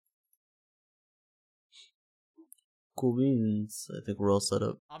Cool beans. I think we're all set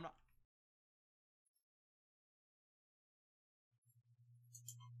up. I'm not.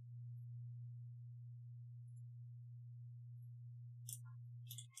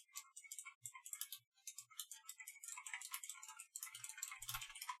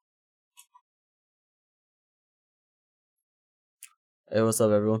 Hey, what's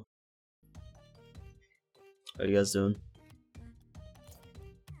up, everyone? How you guys doing?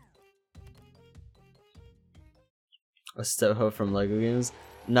 A step up from Lego games?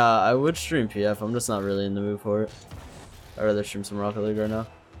 Nah, I would stream PF. I'm just not really in the mood for it. I'd rather stream some Rocket League right now.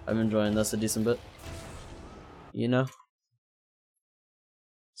 I'm enjoying this a decent bit. You know?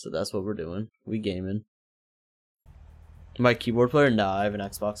 So that's what we're doing. We gaming. My keyboard player? Nah, I have an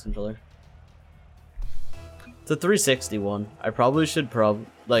Xbox controller. It's a 360 one. I probably should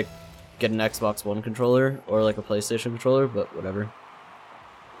like get an Xbox One controller or like a PlayStation controller, but whatever.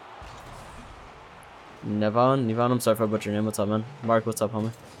 Nevon, I'm sorry if I butchered your name. What's up, man? Mark, what's up,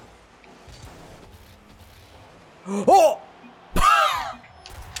 homie? Oh!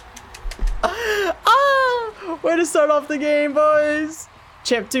 Ah! Way to start off the game, boys!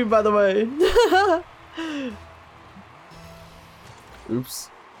 Champ 2, by the way. Oops.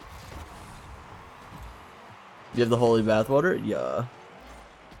 You have the holy bathwater? Yeah.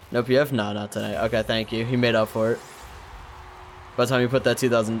 No PF? No, not tonight. Okay, thank you. He made up for it. By the time you put that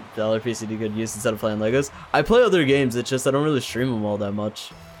 $2,000 PC to good use instead of playing Legos. I play other games, it's just I don't really stream them all that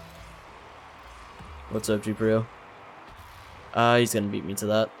much. What's up, G-Prio? He's gonna beat me to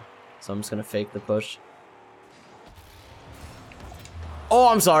that. So I'm just gonna fake the push. Oh,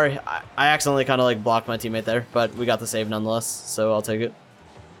 I'm sorry. I accidentally kind of like blocked my teammate there, but we got the save nonetheless, so I'll take it.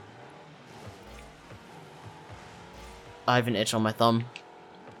 I have an itch on my thumb.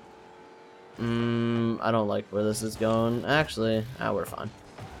 I don't like where this is going. Actually, we're fine.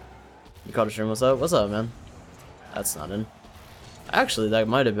 You called a stream, what's up? What's up, man? That's not in. Actually, that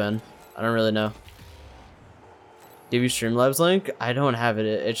might have been. I don't really know. Give you Streamlabs link? I don't have it.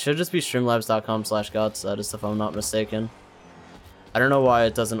 It should just be streamlabs.com/gods, that is if I'm not mistaken. I don't know why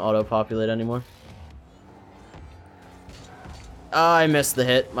it doesn't auto-populate anymore. I missed the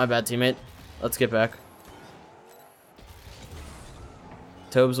hit. My bad, teammate. Let's get back.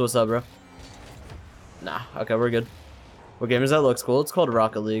 Tobes, what's up, bro? Nah, okay, we're good. What game is that? Looks cool. It's called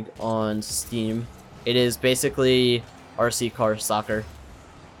Rocket League on Steam. It is basically RC car soccer.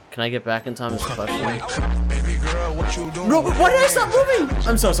 Can I get back in time? Is the question. Bro, why did I stop moving?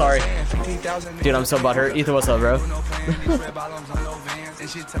 I'm so sorry. Dude, I'm so butthurt. Ethan, what's up, bro?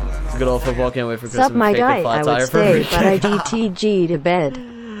 Good old football. Can't wait for Christmas. Sup, my guy. I would stay, but I DTG to bed.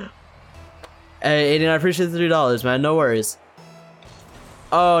 Hey, Aiden, I appreciate the $3, man. No worries.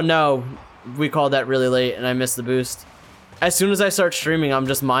 Oh, no. We called that really late, and I missed the boost. As soon as I start streaming, I'm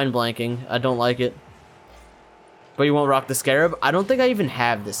just mind blanking. I don't like it. But you won't rock the Scarab? I don't think I even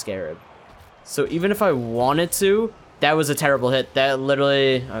have the Scarab. So even if I wanted to, that was a terrible hit. That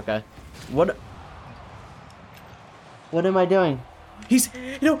literally... Okay. What am I doing? He's...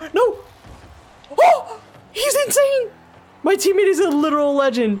 No! Oh! He's insane! My teammate is a literal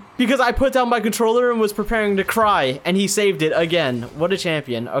legend. Because I put down my controller and was preparing to cry. And he saved it again. What a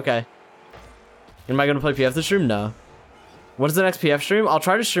champion. Okay. Am I going to play PF this stream? No. When's the next PF stream? I'll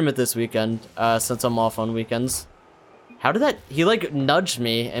try to stream it this weekend. Since I'm off on weekends. How did that... He like nudged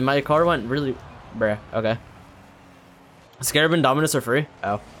me and my car went really... Bruh. Okay. Scarab and Dominus are free?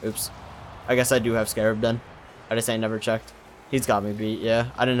 Oh. Oops. I guess I do have Scarab then. I just ain't never checked. He's got me beat.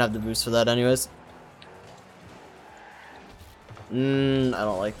 Yeah. I didn't have the boost for that anyways. I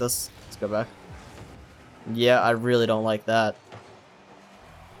don't like this. Let's go back. Yeah, I really don't like that.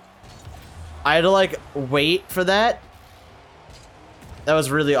 I had to like wait for that. That was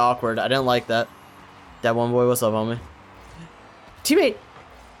really awkward. I didn't like that. That one boy, what's up, homie? Teammate!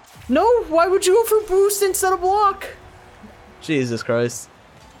 No, why would you go for boost instead of block? Jesus Christ.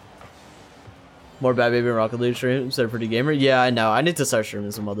 More Bad Baby and Rocket League streams. They're pretty gamer. Yeah, I know. I need to start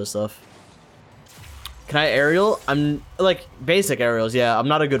streaming some other stuff. Can I aerial? I'm like basic aerials. Yeah, I'm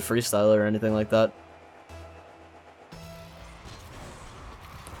not a good freestyler or anything like that.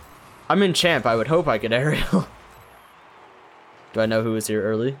 I'm in champ. I would hope I could aerial. Do I know who was here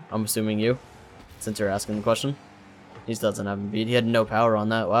early? I'm assuming you, since you're asking the question. He doesn't have him beat. He had no power on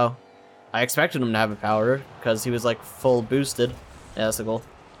that. Wow. I expected him to have a power because he was like full boosted. Yeah, that's a goal.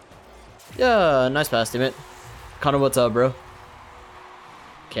 Yeah, nice pass, teammate. Connor, what's up, bro?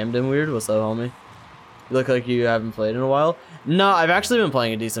 Camden Weird, what's up, homie? You look like you haven't played in a while. No, I've actually been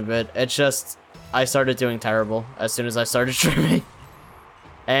playing a decent bit. It's just I started doing terrible as soon as I started streaming.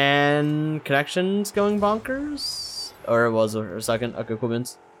 And connection's going bonkers? Or it was for a second. Okay, cool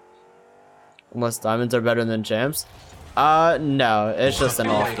beans. Unless diamonds are better than champs. No, it's just an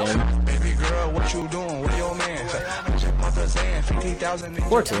off game.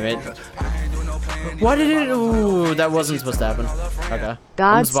 Poor teammate. Why did it? Ooh, that wasn't supposed to happen. Okay.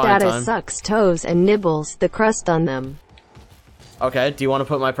 God status sucks toes and nibbles the crust on them. Okay, do you want to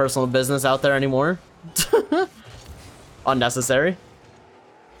put my personal business out there anymore? Unnecessary.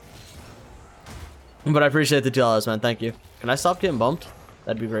 But I appreciate the $2, man. Thank you. Can I stop getting bumped?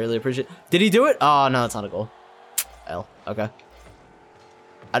 That'd be greatly appreciated. Did he do it? Oh, no, that's not a goal. L. Okay.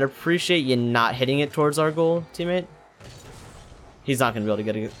 I'd appreciate you not hitting it towards our goal, teammate. He's not going to be able to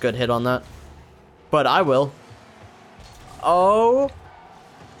get a good hit on that. But I will. Oh.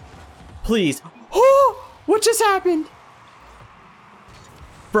 Please. Oh, what just happened?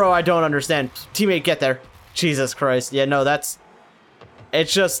 Bro, I don't understand. Teammate, get there. Jesus Christ. Yeah, no, that's...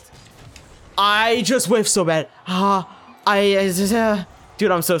 It's just... I just whiffed so bad.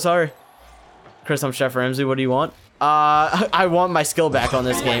 Dude, I'm so sorry. Chris, I'm Chef Ramsay. What do you want? I want my skill back on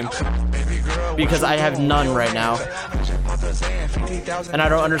this game. Because I have none right now. And I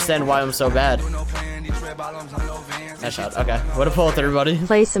don't understand why I'm so bad. Nice shot. Okay. What a pull with everybody.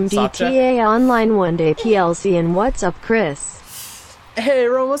 Play some DTA online one day, PLC, and what's up, Chris? Hey,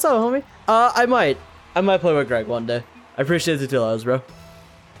 Ron, what's up, homie? I might play with Greg one day. I appreciate the $2, bro.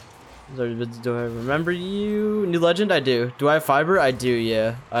 Do I remember you? New Legend? I do. Do I have fiber? I do,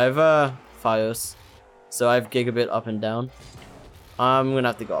 yeah. I have, Fios. So I have gigabit up and down. I'm gonna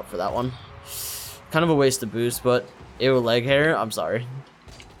have to go up for that one. Kind of a waste of boost, but ew, leg hair. I'm sorry.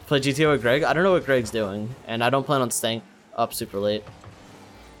 Play GTA with Greg? I don't know what Greg's doing, and I don't plan on staying up super late.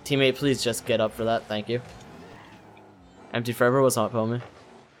 Teammate, please just get up for that. Thank you. Empty forever? What's up, homie?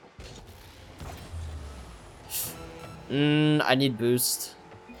 I need boost.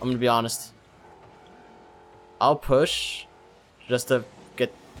 I'm gonna be honest. I'll push just to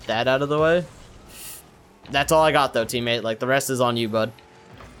get that out of the way. That's all I got though, teammate. Like, the rest is on you, bud.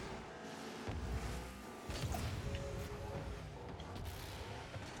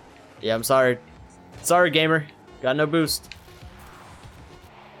 Yeah, I'm sorry. Sorry, gamer. Got no boost.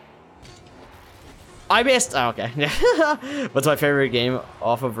 I missed. Oh, okay. What's my favorite game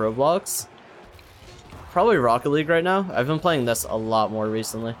off of Roblox? Probably Rocket League right now. I've been playing this a lot more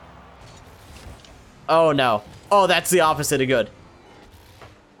recently. Oh, no. Oh, that's the opposite of good.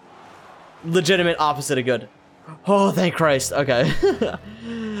 Legitimate opposite of good. Oh, thank Christ. Okay.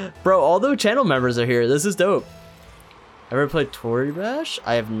 Bro, all the channel members are here. This is dope. Ever played Tory Bash?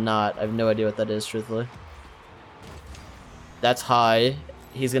 I have not. I have no idea what that is, truthfully. That's high.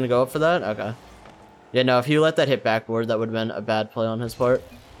 He's gonna go up for that? Okay. Yeah, no, if he let that hit backboard, that would have been a bad play on his part.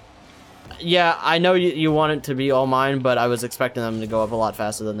 Yeah, I know you want it to be all mine, but I was expecting them to go up a lot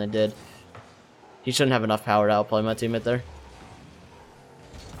faster than they did. He shouldn't have enough power to outplay my teammate there.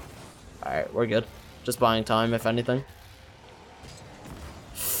 Alright, we're good. Just buying time, if anything.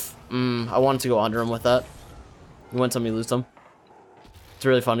 I wanted to go under him with that. You win some, you lose some. It's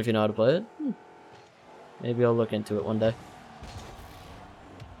really fun if you know how to play it. Maybe I'll look into it one day.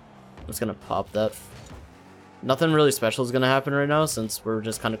 I'm just gonna pop that. Nothing really special is gonna happen right now since we're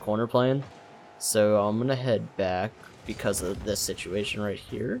just kind of corner playing. So I'm gonna head back because of this situation right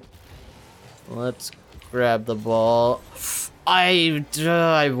here. Let's grab the ball. I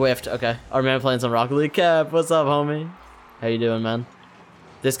whiffed. Okay, our man playing some Rocket League. Cap, what's up, homie? How you doing, man?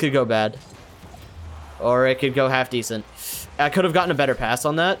 This could go bad, or it could go half decent. I could have gotten a better pass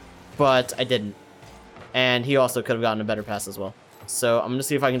on that, but I didn't. And he also could have gotten a better pass as well. So I'm gonna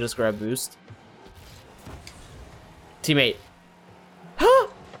see if I can just grab boost. Teammate. Huh?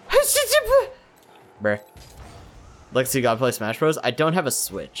 Bruh. Lexi, gotta play Smash Bros. I don't have a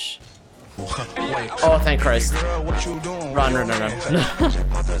Switch. Oh, thank Christ. Run.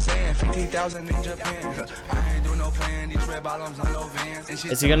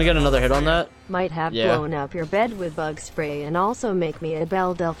 Is he gonna get another hit on that? Might have blown up your bed with bug spray and also make me a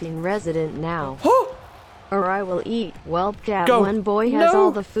Belle Delphine resident now. Or I will eat. Well, Cat, one boy has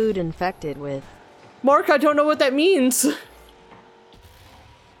all the food infected with. Mark, I don't know what that means.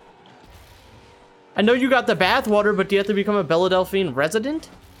 I know you got the bath water, but do you have to become a Belle Delphine resident?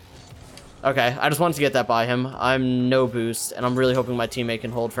 Okay, I just wanted to get that by him. I'm no boost, and I'm really hoping my teammate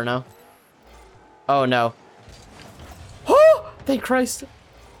can hold for now. Oh, no. Oh, thank Christ.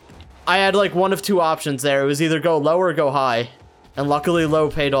 I had like one of two options there. It was either go low or go high. And luckily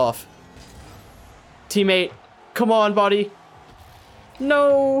low paid off. Teammate, come on, buddy.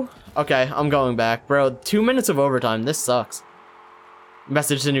 No. Okay, I'm going back. Bro, 2 minutes of overtime. This sucks.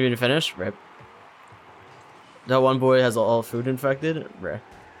 Message didn't even finish. Rip. That one boy has all food infected. Rip.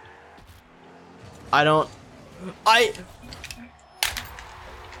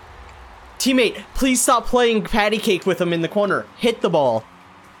 Teammate, please stop playing patty cake with him in the corner. Hit the ball.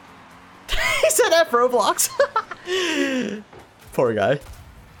 He said F Roblox. Poor guy.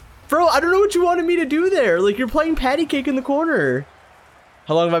 Bro, I don't know what you wanted me to do there. Like, you're playing patty cake in the corner.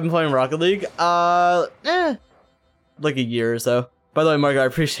 How long have I been playing Rocket League? Like a year or so. By the way, Mark, I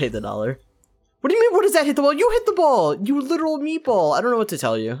appreciate the $1. What do you mean, what does that hit the ball? You hit the ball, you literal meatball. I don't know what to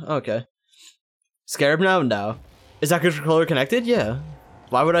tell you. Okay. Scarab now? No. Is that controller connected? Yeah.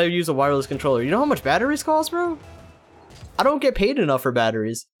 Why would I use a wireless controller? You know how much batteries cost, bro? I don't get paid enough for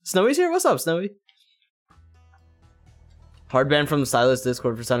batteries. Snowy's here? What's up, Snowy? Hard ban from the Stylus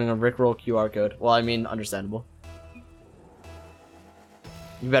Discord for sending a Rickroll QR code. Well, I mean, understandable.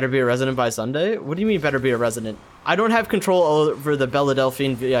 You better be a resident by Sunday? What do you mean better be a resident? I don't have control over the Bella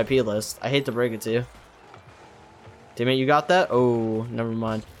Delphine VIP list. I hate to break it to you. Teammate, you got that? Oh, never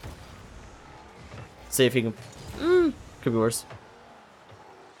mind. See if he can... could be worse.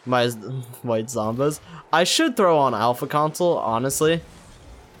 My white Zombas. I should throw on Alpha Console, honestly.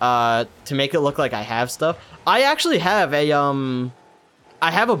 To make it look like I have stuff. I actually have a, I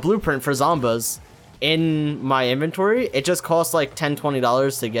have a blueprint for Zombas in my inventory. It just costs like $10,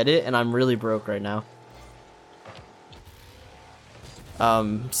 $20 to get it, and I'm really broke right now.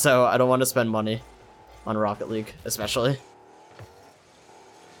 So I don't want to spend money on Rocket League, especially.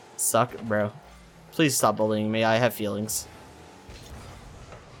 Suck, bro. Please stop bullying me. I have feelings.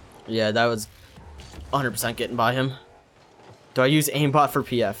 Yeah, that was 100% getting by him. Do I use aimbot for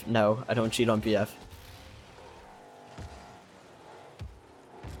PF? No, I don't cheat on PF.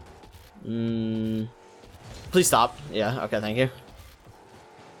 Please stop. Yeah, okay, thank you.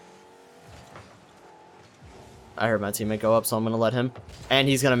 I heard my teammate go up, so I'm gonna let him. And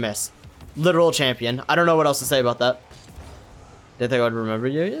he's gonna miss. Literal champion. I don't know what else to say about that. Did they think I would remember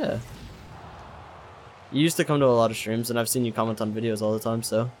you? Yeah. You used to come to a lot of streams, and I've seen you comment on videos all the time,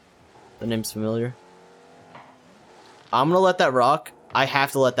 so the name's familiar. I'm gonna let that rock. I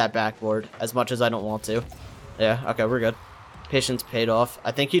have to let that backboard, as much as I don't want to. Yeah, okay, we're good. Patience paid off.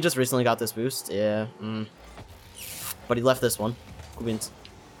 I think he just recently got this boost. Yeah, but he left this one. Cool beans.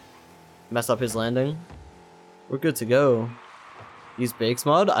 Messed up his landing. We're good to go. Use Bakes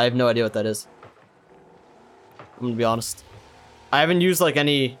mod? I have no idea what that is. I'm gonna be honest. I haven't used like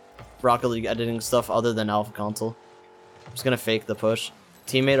any Rocket League editing stuff other than Alpha Console. I'm just gonna fake the push.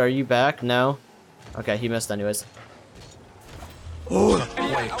 Teammate, are you back? No? Okay, he missed anyways. Oh,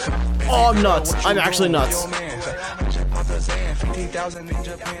 I'm nuts. I'm actually nuts.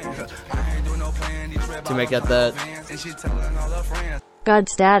 Teammate, get that. God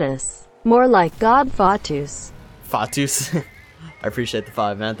status. More like God Fatus. Fatus? I appreciate the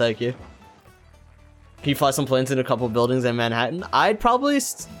 5, man. Thank you. Can you fly some planes in a couple buildings in Manhattan? I'd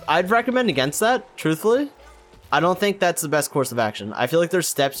recommend against that, truthfully. I don't think that's the best course of action. I feel like there's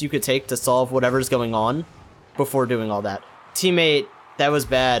steps you could take to solve whatever's going on before doing all that. Teammate, that was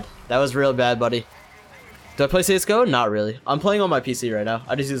bad. That was real bad, buddy. Do I play CSGO? Not really. I'm playing on my PC right now.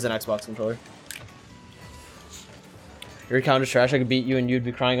 I just use an Xbox controller. Your account is trash. I could beat you and you'd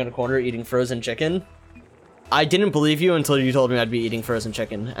be crying in a corner eating frozen chicken. I didn't believe you until you told me I'd be eating frozen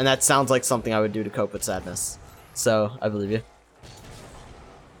chicken. And that sounds like something I would do to cope with sadness. So, I believe you.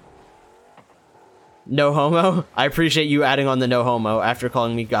 No homo? I appreciate you adding on the no homo after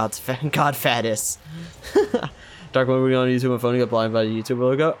calling me God fattest. Dark mode, we're on YouTube and phone, you got blind by the YouTube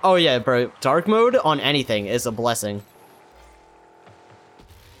logo. Oh yeah, bro. Dark mode on anything is a blessing.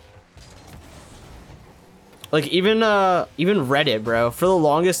 Like, even Reddit, bro. For the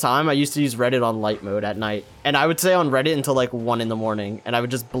longest time, I used to use Reddit on light mode at night. And I would stay on Reddit until like 1 in the morning. And I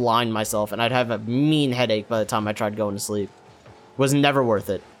would just blind myself. And I'd have a mean headache by the time I tried going to sleep. Was never worth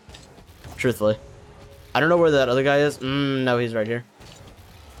it. Truthfully. I don't know where that other guy is. No, he's right here.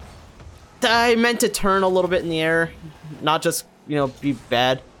 I meant to turn a little bit in the air. Not just, you know, be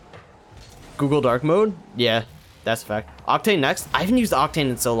bad. Google dark mode? Yeah, that's a fact. Octane next? I haven't used Octane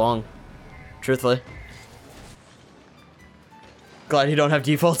in so long. Truthfully. Glad you don't have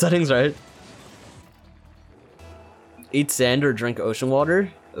default settings, right? Eat sand or drink ocean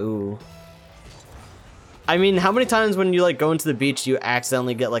water? Ooh. I mean, how many times when you like go into the beach, you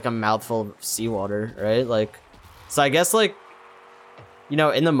accidentally get like a mouthful of seawater, right? Like, so I guess like, you know,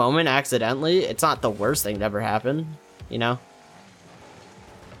 in the moment, accidentally, it's not the worst thing to ever happen, you know?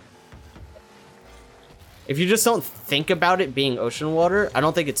 If you just don't think about it being ocean water, I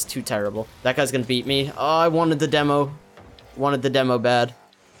don't think it's too terrible. That guy's gonna beat me. Oh, I wanted the demo. Wanted the demo bad.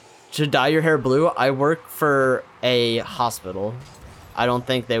 Should dye your hair blue? I work for a hospital. I don't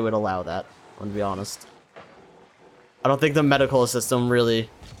think they would allow that, I'm gonna be honest. I don't think the medical system really...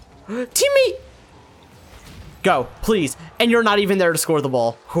 Teammate! Go, please. And you're not even there to score the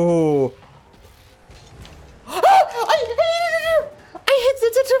ball. Ooh.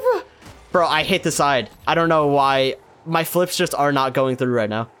 Bro, I hit the side. I don't know why. My flips just are not going through right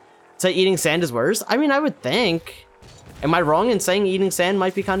now. So eating sand is worse? I mean, I would think. Am I wrong in saying eating sand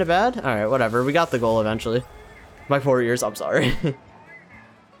might be kind of bad? All right, whatever. We got the goal eventually. My 4 years, I'm sorry.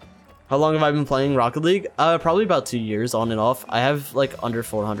 How long have I been playing Rocket League? Probably about 2 years on and off. I have like under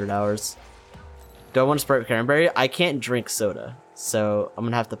 400 hours. Do I want to Sprite cranberry? I can't drink soda, so I'm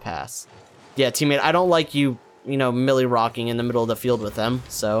gonna have to pass. Yeah, teammate, I don't like you, you know, milli rocking in the middle of the field with them,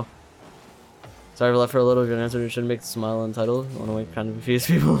 so. Sorry, I left for a little. Good answer. You shouldn't make the smile on title. I want to kind of confuse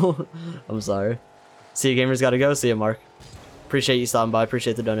people. I'm sorry. See you, gamers. Gotta go. See you, Mark. Appreciate you stopping by.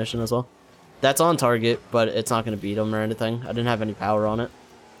 Appreciate the donation as well. That's on target, but it's not gonna beat them or anything. I didn't have any power on it.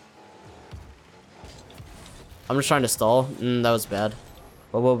 I'm just trying to stall. That was bad,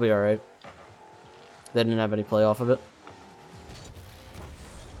 but we'll be all right. They didn't have any play off of it.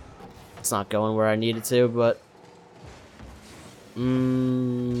 It's not going where I need it to, but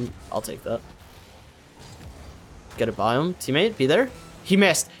I'll take that. Get it by him. Teammate, be there. He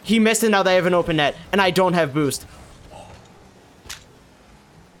missed. He missed, and now they have an open net, and I don't have boost.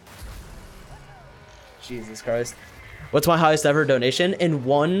 Jesus Christ. What's my highest ever donation? In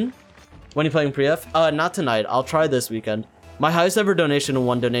one, when you playing pre-F? Not tonight. I'll try this weekend. My highest ever donation in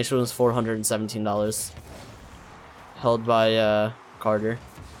one donation was $417. Held by, Carter.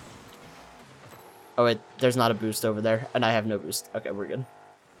 Oh wait, there's not a boost over there, and I have no boost. Okay, we're good.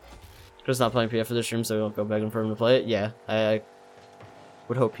 Just not playing PF for this stream, so we won't go begging for him to play it. Yeah, I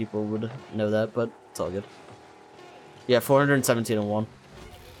would hope people would know that, but it's all good. Yeah, 417 and 1.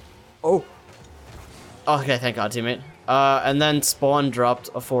 Oh! Okay, thank God, teammate. And then Spawn dropped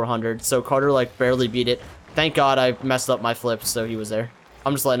a 400, so Carter, like, barely beat it. Thank God I messed up my flips, so he was there.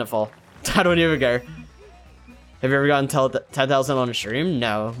 I'm just letting it fall. I don't even care. Have you ever gotten 10,000 on a stream?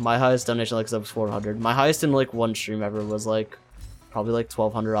 No. My highest donation, like, was 400. My highest in, like, one stream ever was, like, probably, like,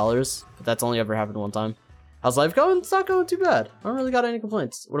 $1,200. But that's only ever happened one time. How's life going? It's not going too bad. I don't really got any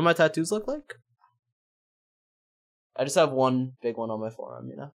complaints. What do my tattoos look like? I just have one big one on my forearm,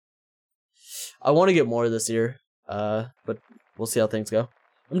 you know? I want to get more this year. But we'll see how things go.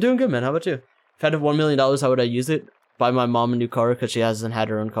 I'm doing good, man. How about you? If I had $1 million, how would I use it? Buy my mom a new car, because she hasn't had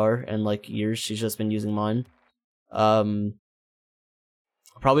her own car in, like, years. She's just been using mine.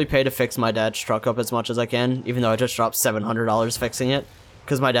 Probably pay to fix my dad's truck up as much as I can, even though I just dropped $700 fixing it,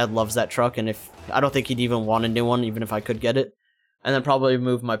 because my dad loves that truck, and if I don't think he'd even want a new one, even if I could get it. And then probably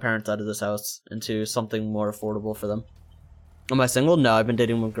move my parents out of this house into something more affordable for them. Am I single? No, I've been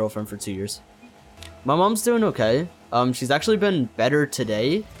dating my girlfriend for 2 years. My mom's doing okay. She's actually been better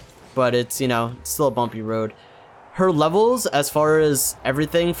today, but it's, you know, it's still a bumpy road. Her levels, as far as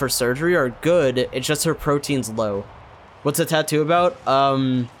everything for surgery, are good. It's just her protein's low. What's the tattoo about?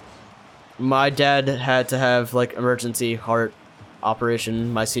 My dad had to have, like, emergency heart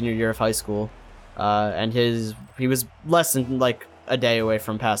operation my senior year of high school. And he was less than, like, a day away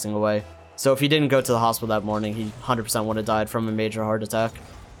from passing away. So if he didn't go to the hospital that morning, he 100% would have died from a major heart attack.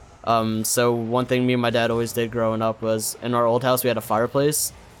 So one thing me and my dad always did growing up was, in our old house, we had a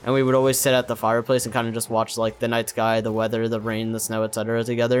fireplace. And we would always sit at the fireplace and kind of just watch, like, the night sky, the weather, the rain, the snow, etc.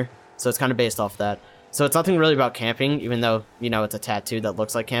 together. So it's kind of based off that. So it's nothing really about camping, even though, you know, it's a tattoo that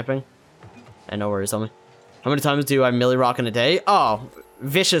looks like camping. And no worries, homie. How many times do I milli rock in a day? Oh,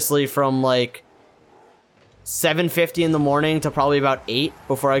 viciously from, like, 7:50 in the morning to probably about 8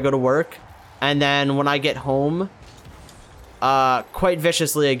 before I go to work. And then when I get home, quite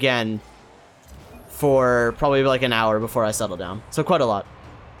viciously again for probably like an hour before I settle down. So quite a lot.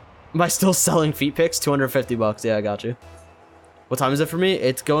 Am I still selling feet pics? 250 bucks. Yeah, I got you. What time is it for me?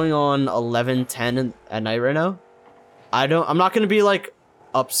 It's going on 11:10 at night right now. I'm not going to be like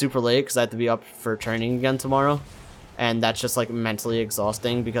up super late because I have to be up for training again tomorrow. And that's just like mentally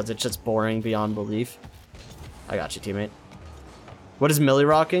exhausting because it's just boring beyond belief. I got you, teammate. What is milli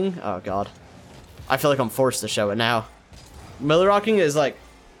rocking? Oh God. I feel like I'm forced to show it now. Milli rocking is like,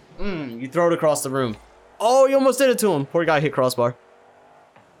 you throw it across the room. Oh, you almost did it to him. Poor guy hit crossbar.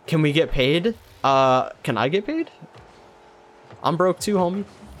 Can we get paid? Can I get paid? I'm broke too, homie.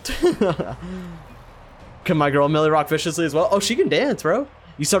 Can my girl milli rock viciously as well? Oh, she can dance, bro.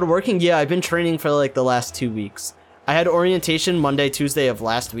 You started working? Yeah, I've been training for like the last 2 weeks. I had orientation Monday, Tuesday of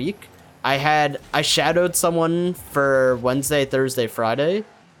last week. I shadowed someone for Wednesday, Thursday, Friday.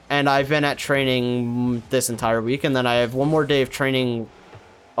 And I've been at training this entire week. And then I have one more day of training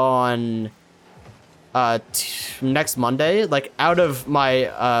on next Monday, like out of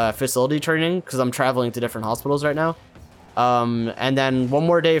my facility training, because I'm traveling to different hospitals right now. And then one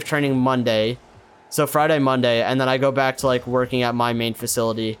more day of training Monday, so Friday, Monday, and then I go back to like working at my main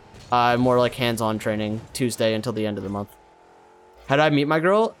facility, more like hands-on training Tuesday until the end of the month. How did I meet my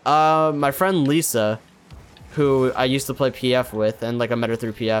girl? My friend Lisa, who I used to play PF with, and like I met her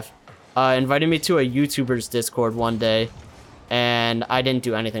through PF, invited me to a YouTuber's Discord one day, and I didn't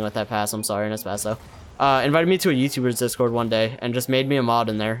do anything with that pass. I'm sorry, Nespasso. Invited me to a YouTuber's Discord one day and just made me a mod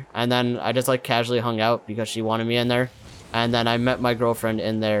in there, and then I just like casually hung out because she wanted me in there. And then I met my girlfriend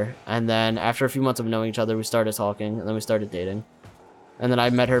in there. And then after a few months of knowing each other, we started talking. And then we started dating. And then I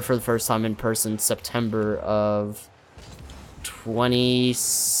met her for the first time in person September of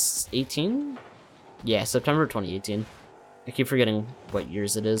 2018? Yeah, September 2018. I keep forgetting what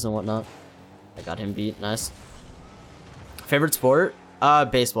years it is and whatnot. I got him beat. Nice. Favorite sport?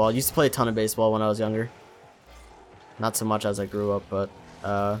 Baseball. I used to play a ton of baseball when I was younger. Not so much as I grew up, but,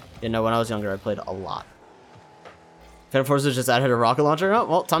 you know, when I was younger, I played a lot. Fan Forces just added a rocket launcher. Oh,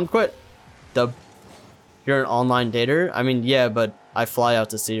 well, time to quit. Dub. You're an online dater? I mean, yeah, but I fly out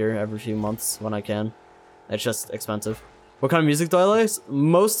to see her every few months when I can. It's just expensive. What kind of music do I like?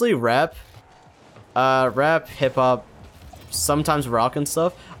 Mostly rap. Rap, hip-hop, sometimes rock and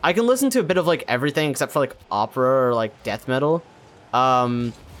stuff. I can listen to a bit of, like, everything except for, like, opera or, like, death metal.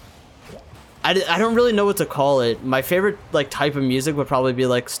 I don't really know what to call it. My favorite, like, type of music would probably be,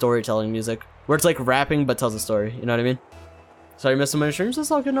 like, storytelling music. Where it's like rapping but tells a story, you know what I mean? Sorry, missing my streams. That's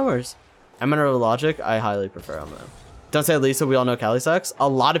all good, no worries. Eminent Logic, I highly prefer them. Don't say Lisa, we all know Cali sucks. A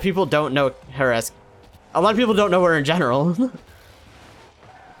lot of people don't know her as... A lot of people don't know her in general.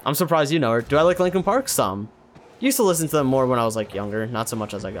 I'm surprised you know her. Do I like Linkin Park? Some. Used to listen to them more when I was like younger, not so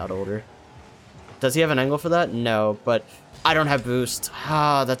much as I got older. Does he have an angle for that? No, but I don't have boost.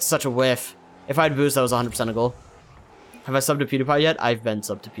 Ah, that's such a whiff. If I had boost, that was 100% a goal. Have I subbed to PewDiePie yet? I've been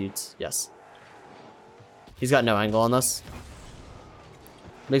subbed to Pewds, yes. He's got no angle on this.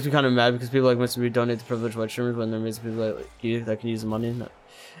 Makes me kind of mad because people like Mr. B donate to privileged white streamers when there are people like you that can use the money. No.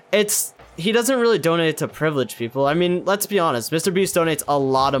 It's... He doesn't really donate to privileged people. I mean, let's be honest. Mr. Beast donates a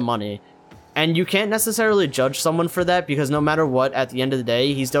lot of money. And you can't necessarily judge someone for that because no matter what, at the end of the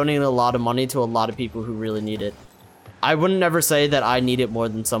day, he's donating a lot of money to a lot of people who really need it. I wouldn't ever say that I need it more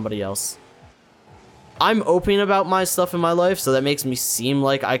than somebody else. I'm open about my stuff in my life, so that makes me seem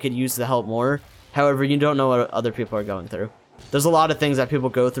like I could use the help more. However, you don't know what other people are going through. There's a lot of things that people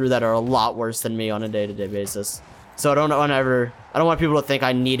go through that are a lot worse than me on a day-to-day basis. So I don't want people to think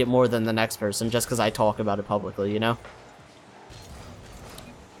I need it more than the next person just because I talk about it publicly, you know?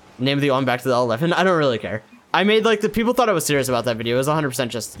 Name of the on back to the 11. I don't really care. I made like the people thought I was serious about that video. It was 100%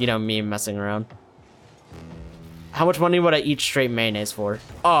 just, you know, me messing around. How much money would I eat straight mayonnaise for?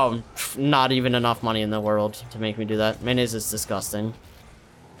 Oh, not even enough money in the world to make me do that. Mayonnaise is disgusting.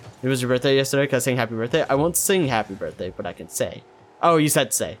 It was your birthday yesterday. Can I sing happy birthday? I won't sing happy birthday, but I can say. Oh, you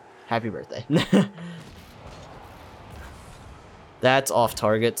said say. Happy birthday. That's off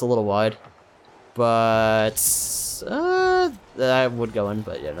target. It's a little wide. But that would go in,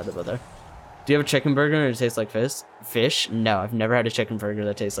 but yeah, nothing but there. Do you have a chicken burger and it tastes like fish? Fish? No, I've never had a chicken burger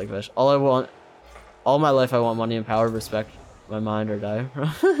that tastes like fish. All my life I want money and power, respect my mind or die.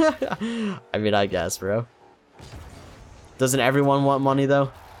 I mean, I guess, bro. Doesn't everyone want money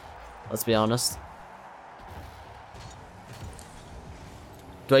though? Let's be honest.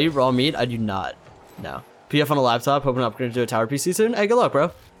 Do I eat raw meat? I do not. No. PF on a laptop, hoping to upgrade to a tower PC soon? Hey, good luck,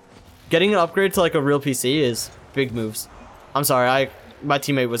 bro. Getting an upgrade to like a real PC is big moves. I'm sorry, my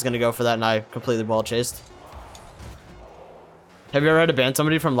teammate was gonna go for that and I completely ball chased. Have you ever had to ban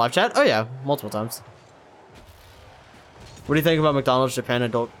somebody from live chat? Oh yeah, multiple times. What do you think about McDonald's Japan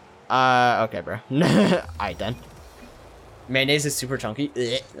adult? Okay, bro. Alright then. Mayonnaise is super chunky.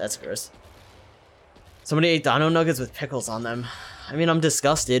 Ugh, that's gross. Somebody ate Dino Nuggets with pickles on them. I mean, I'm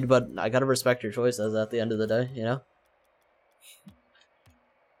disgusted, but I gotta respect your choices at the end of the day, you know?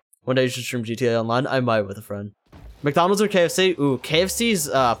 One day you should stream GTA Online. I might with a friend. McDonald's or KFC? Ooh, KFC's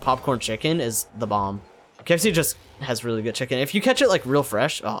popcorn chicken is the bomb. KFC just has really good chicken. If you catch it like real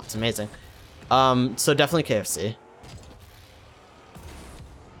fresh, oh, it's amazing. So definitely KFC.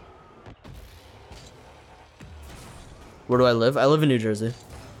 Where do I live? I live in New Jersey.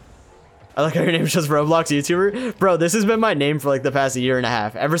 I like how your name is just Roblox YouTuber. Bro, this has been my name for like the past year and a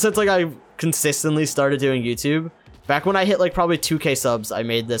half. Ever since like I consistently started doing YouTube. Back when I hit like probably 2K subs, I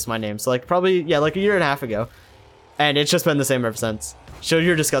made this my name. So like probably, yeah, like a year and a half ago. And it's just been the same ever since. Show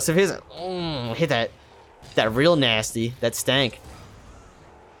your disgusting face. Hit that. That real nasty. That stank.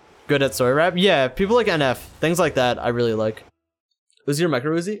 Good at story rap? Yeah, people like NF. Things like that I really like. Uzi or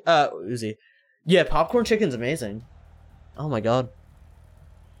Micro Uzi? Uzi. Yeah, popcorn chicken's amazing. Oh my god.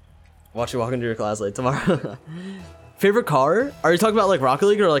 Watch you walk into your class late tomorrow. Favorite car? Are you talking about like Rocket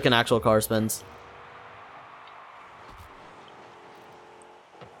League or like an actual car spins?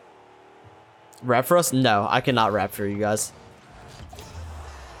 Rap for us? No, I cannot rap for you guys.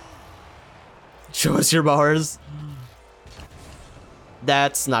 Show us your bars.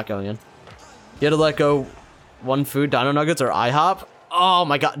 That's not going in. You had to let go one food, Dino Nuggets or IHOP? Oh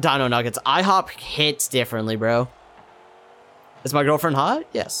my god, Dino Nuggets. IHOP hits differently, bro. Is my girlfriend hot?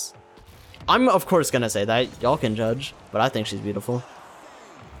 Yes. I'm of course gonna say that. Y'all can judge, but I think she's beautiful.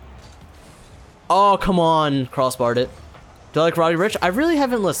 Oh, come on. Crossbarred it. Do I like Roddy Ricch? I really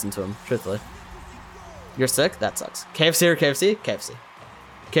haven't listened to him, truthfully. You're sick? That sucks. KFC or KFC? KFC.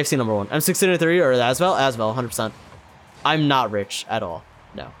 KFC number one. M1603 or Asvel? Asvel, 100%. I'm not rich at all.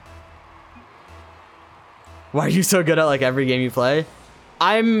 No. Why are you so good at like every game you play?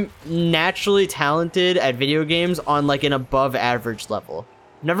 I'm naturally talented at video games on like an above average level.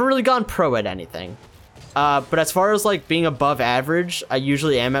 Never really gone pro at anything. But as far as like being above average, I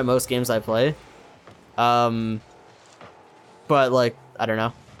usually am at most games I play. But like, I don't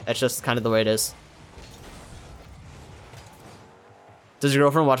know. It's just kind of the way it is. Does your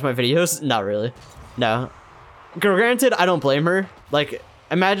girlfriend watch my videos? Not really. No. Granted, I don't blame her. Like,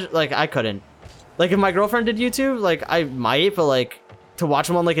 imagine, like, I couldn't. Like, if my girlfriend did YouTube, like, I might, but like, to watch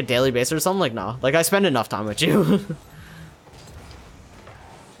them on like a daily basis or something, like, no. Like, I spend enough time with you.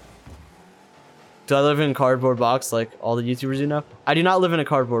 Do I live in a cardboard box like all the YouTubers you know? I do not live in a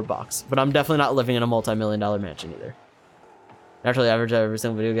cardboard box, but I'm definitely not living in a multi-million-dollar mansion either. Naturally average at every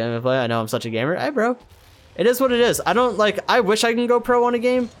single video game I play. I know I'm such a gamer. Hey, bro. It is what it is. I don't like, I wish I can go pro on a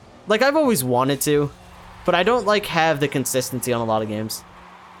game. Like, I've always wanted to, but I don't like have the consistency on a lot of games.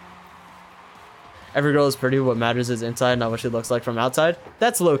 Every girl is pretty. What matters is inside, not what she looks like from outside.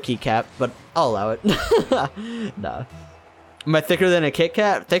 That's low-key cap, but I'll allow it. Nah. Am I thicker than a Kit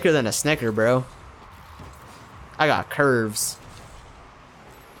Kat? Thicker than a Snicker, bro. I got curves.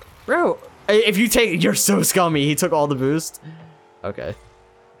 Bro, if you take, you're so scummy. He took all the boost. Okay.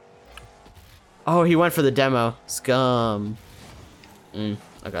 Oh, he went for the demo. Scum.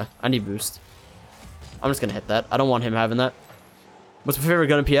 Okay, I need boost. I'm just gonna hit that. I don't want him having that. What's my favorite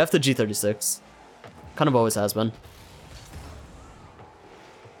gun in PF? The G36. Kind of always has been.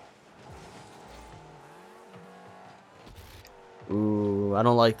 Ooh, I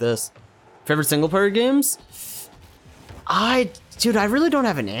don't like this. Favorite single player games? Dude, I really don't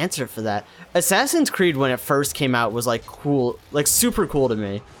have an answer for that. Assassin's Creed, when it first came out, was like cool, like super cool to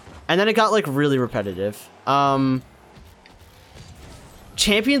me. And then it got like really repetitive.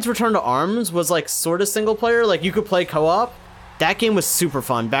 Champions Return to Arms was like sort of single player, like you could play co-op. That game was super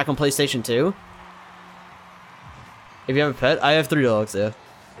fun back on PlayStation 2. If you have a pet, I have 3 dogs, yeah.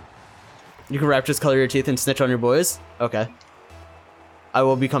 You can rap, just color your teeth and snitch on your boys? Okay. I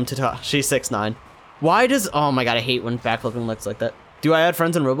will become Tatashi 6'9". Why does, oh my god, I hate when backflipping looks like that. Do I add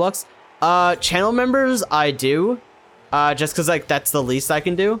friends in Roblox? Channel members, I do. Just cause like that's the least I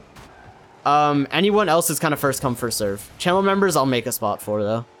can do. Anyone else is kind of first come, first serve. Channel members, I'll make a spot for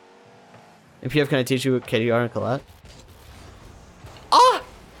though. In PF, can I teach you what KDR and Colette? Ah!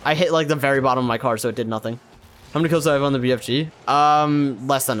 I hit like the very bottom of my car, so it did nothing. How many kills do I have on the BFG?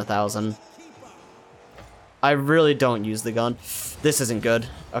 Less than 1,000. I really don't use the gun. This isn't good.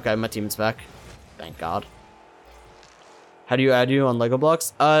 Okay, my teammate's back. Thank God. How do you add you on Lego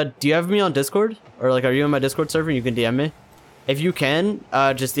Blocks? Do you have me on Discord? Or like, are you in my Discord server and you can DM me? If you can,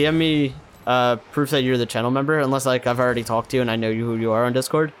 just DM me proof that you're the channel member, unless like I've already talked to you and I know who you are on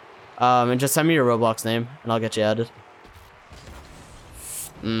Discord. And just send me your Roblox name and I'll get you added.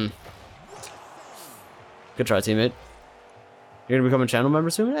 Good try, teammate. You're gonna become a channel member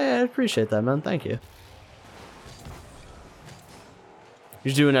soon? Hey, I appreciate that, man. Thank you.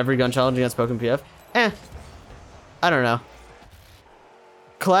 You're doing every gun challenge against Pokken PF? I don't know.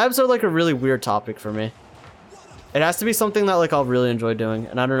 Collabs are like a really weird topic for me. It has to be something that like I'll really enjoy doing,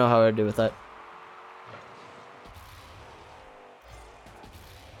 and I don't know how I'd do with that.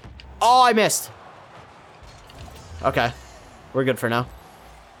 Oh, I missed. Okay, we're good for now.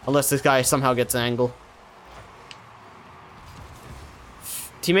 Unless this guy somehow gets an angle.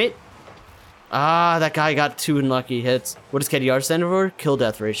 Teammate? Ah, that guy got 2 unlucky hits. What does KDR stand for? Kill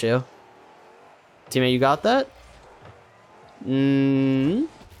death ratio. Teammate, you got that?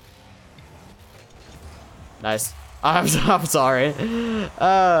 Nice. I'm sorry.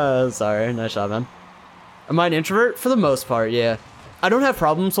 Sorry. Nice shot, man. Am I an introvert? For the most part, yeah. I don't have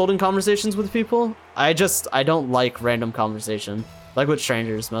problems holding conversations with people. I don't like random conversation. Like with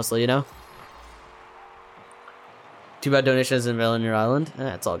strangers, mostly, you know? Too bad donations in Vail in your island.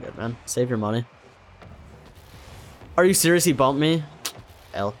 It's all good, man. Save your money. Are you serious? He bumped me?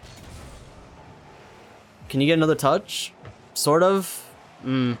 L. Can you get another touch? Sort of.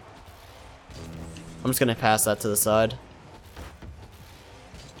 I'm just gonna pass that to the side.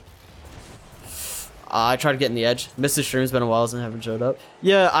 I tried getting the edge. Missed the stream, it's been a while since I haven't showed up.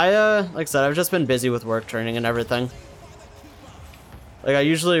 Yeah, like I said, I've just been busy with work training and everything. Like, I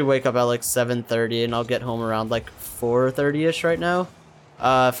usually wake up at like 7:30 and I'll get home around like 4:30ish right now.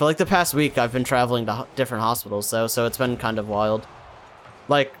 For like the past week, I've been traveling to different hospitals, so it's been kind of wild.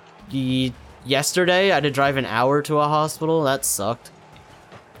 Like, yesterday, I had to drive an hour to a hospital. That sucked.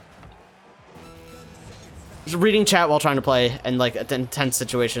 Just reading chat while trying to play and like an intense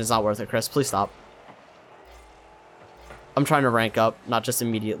situation is not worth it, Chris. Please stop. I'm trying to rank up, not just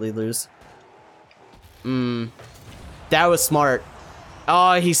immediately lose. That was smart.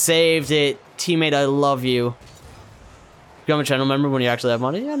 Oh, he saved it. Teammate, I love you. Become a channel member when you actually have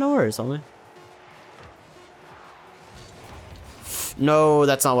money? Yeah, no worries, homie. No,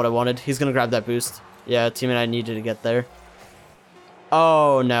 that's not what I wanted. He's gonna grab that boost. Yeah, teammate, I need you to get there.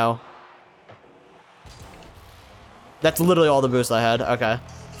 Oh, no. That's literally all the boost I had. Okay.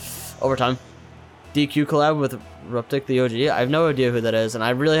 Overtime. DQ collab with Ruptic, the OG. I have no idea who that is, and I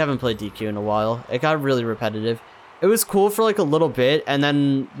really haven't played DQ in a while. It got really repetitive. It was cool for like a little bit, and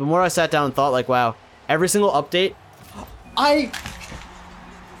then the more I sat down and thought, like, wow, every single update,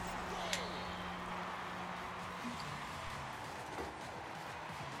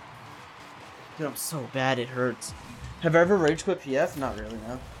 Dude, I'm so bad, it hurts. Have I ever rage quit PF? Not really,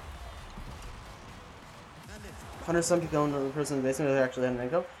 no. 100 some people going to the person in the basement that actually had an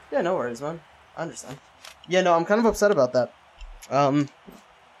income? Yeah, no worries, man. I understand. Yeah, no, I'm kind of upset about that.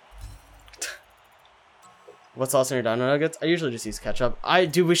 What sauce in your dino nuggets? I usually just use ketchup.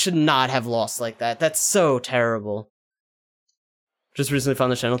 Dude, we should not have lost like that. That's so terrible. Just recently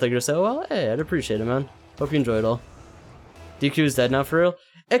found the channel. Thank you to say, oh, well, hey, I'd appreciate it, man. Hope you enjoyed it all. DQ is dead now, for real?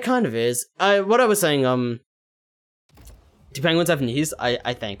 It kind of is. What I was saying, do penguins have knees?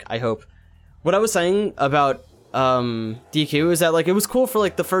 I think. I hope. What I was saying about, DQ is that, like, it was cool for,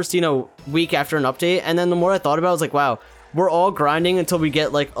 like, the first, week after an update, and then the more I thought about it, I was like, wow, we're all grinding until we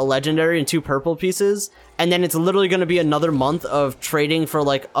get, like, a legendary and 2 purple pieces, and then it's literally going to be another month of trading for,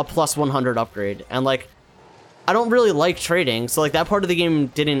 like, a plus 100 upgrade, and, like, I don't really like trading, so, like, that part of the game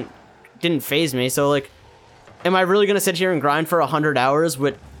didn't phase me, so, like, am I really going to sit here and grind for 100 hours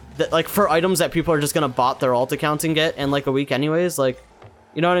with, like, for items that people are just going to bot their alt accounts and get in, like, a week anyways? Like,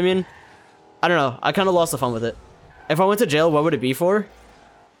 you know what I mean? I don't know. I kind of lost the fun with it. If I went to jail, what would it be for?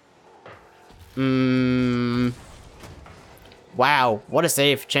 Wow. What a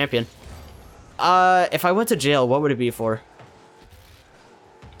save. Champion. If I went to jail, what would it be for?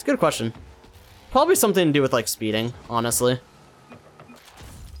 It's a good question. Probably something to do with, like, speeding, honestly.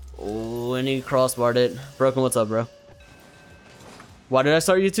 Oh, and he crossbarred it. Broken, what's up, bro? Why did I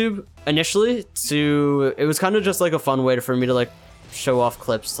start YouTube? Initially, it was kind of just, like, a fun way for me to, like, show off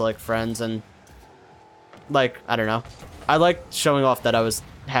clips to, like, friends and, like, I don't know. I liked showing off that I was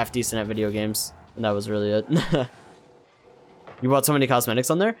half decent at video games, and that was really it. You bought so many cosmetics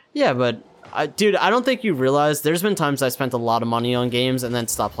on there? Yeah, but, dude, I don't think you realize there's been times I spent a lot of money on games and then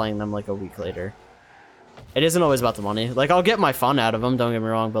stopped playing them, like, a week later. It isn't always about the money. Like, I'll get my fun out of them, don't get me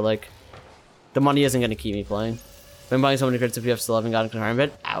wrong, but, like, the money isn't going to keep me playing. Been buying so many crates if you have still haven't gotten a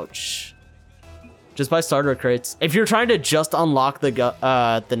tournament. Ouch. Just buy starter crates. If you're trying to just unlock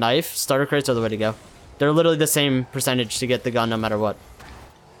the knife, starter crates are the way to go. They're literally the same percentage to get the gun no matter what.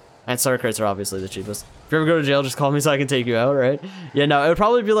 And starter crates are obviously the cheapest. If you ever go to jail, just call me so I can take you out, right? Yeah, no, it would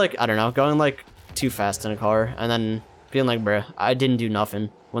probably be like, I don't know, going like too fast in a car and then being like, bruh, I didn't do nothing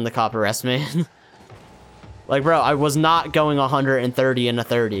when the cop arrests me. Like, bro, I was not going 130 in a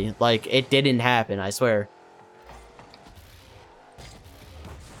 30. Like, it didn't happen, I swear.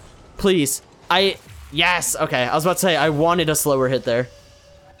 Please. Yes, okay. I was about to say, I wanted a slower hit there.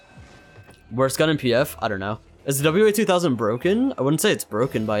 Worst gun in PF? I don't know. Is the WA2000 broken? I wouldn't say it's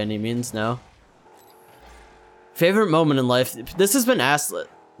broken by any means, no. Favorite moment in life? This has been asked,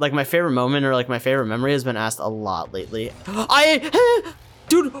 like, my favorite moment or, like, my favorite memory has been asked a lot lately.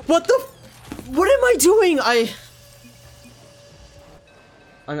 Dude, what am I doing?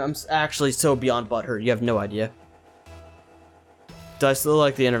 I'm actually so beyond butthurt. You have no idea. Do I still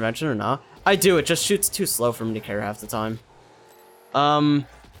like the intervention or not? I do. It just shoots too slow for me to care half the time.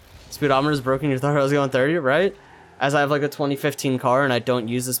 Speedometer is broken. You thought I was going 30, right? As I have like a 2015 car and I don't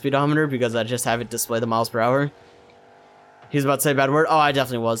use the speedometer because I just have it display the miles per hour. He's about to say a bad word. Oh, I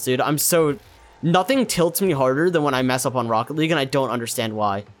definitely was, dude. Nothing tilts me harder than when I mess up on Rocket League and I don't understand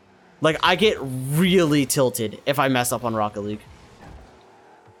why. Like, I get really tilted if I mess up on Rocket League.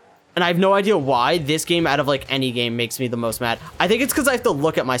 And I have no idea why this game out of, like, any game makes me the most mad. I think it's because I have to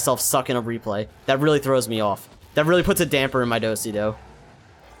look at myself suck in a replay. That really throws me off. That really puts a damper in my do-si-do.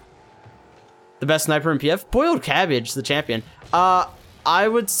 The best sniper in PF? Boiled Cabbage, the champion. I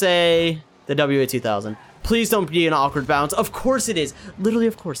would say The WA2000. Please don't be an awkward bounce. Of course it is. Literally,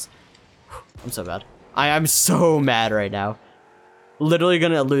 of course. I'm so bad. I'm so mad right now. Literally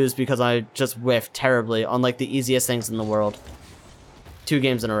gonna lose because I just whiffed terribly on like the easiest things in the world. 2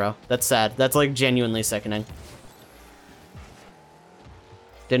 games in a row. That's sad. That's like genuinely sickening.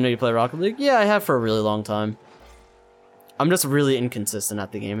 Didn't know you play Rocket League? Yeah, I have for a really long time. I'm just really inconsistent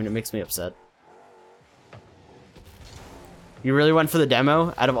at the game and it makes me upset. You really went for the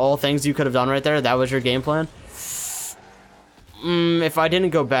demo? Out of all things you could have done right there, that was your game plan? If I didn't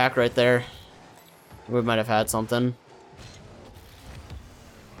go back right there, we might have had something.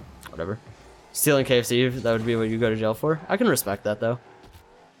 Whatever. Stealing KFC, that would be what you go to jail for? I can respect that, though.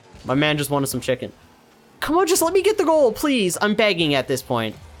 My man just wanted some chicken. Come on, just let me get the goal, please. I'm begging at this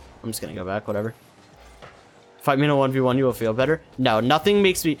point. I'm just gonna go back, whatever. Fight me in a 1v1, you will feel better. No, nothing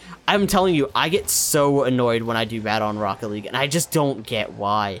makes me... I'm telling you, I get so annoyed when I do bad on Rocket League, and I just don't get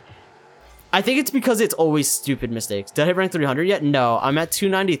why. I think it's because it's always stupid mistakes. Did I hit rank 300 yet? No, I'm at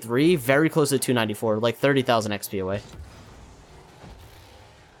 293, very close to 294, like 30,000 XP away.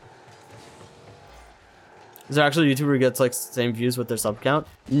 Is there actually a YouTuber who gets like same views with their sub count?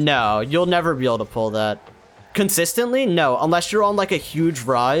 No, you'll never be able to pull that. Consistently? No, unless you're on like a huge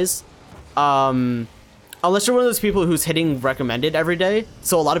rise. Unless you're one of those people who's hitting recommended every day.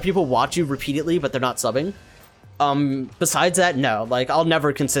 So a lot of people watch you repeatedly, but they're not subbing. Besides that, no. Like, I'll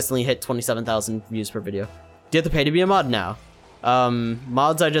never consistently hit 27,000 views per video. Do you have to pay to be a mod? No.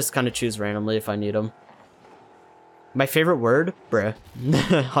 Mods I just kind of choose randomly if I need them. My favorite word? Bruh.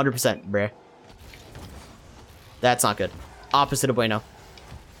 100% bruh. That's not good. Opposite of bueno.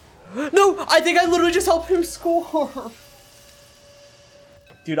 No! I think I literally just helped him score!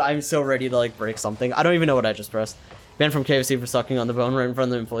 Dude, I'm so ready to like break something. I don't even know what I just pressed. Banned from KFC for sucking on the bone right in front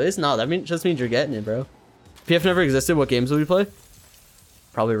of the employees? No, that just means you're getting it, bro. PF never existed. What games would we play?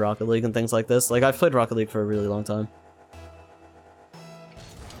 Probably Rocket League and things like this. Like, I've played Rocket League for a really long time.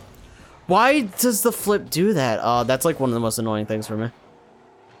 Why does the flip do that? That's like one of the most annoying things for me.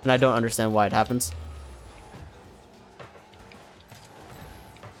 And I don't understand why it happens.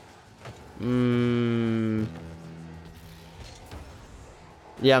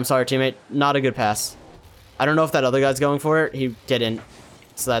 Yeah, I'm sorry, teammate. Not a good pass. I don't know if that other guy's going for it. He didn't.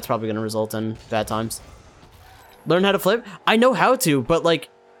 So that's probably going to result in bad times. Learn how to flip? I know how to, but like,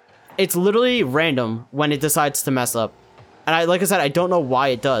 it's literally random when it decides to mess up. And like I said, I don't know why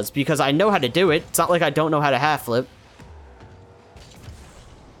it does, because I know how to do it. It's not like I don't know how to half flip.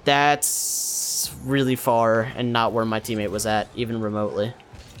 That's really far and not where my teammate was at, even remotely.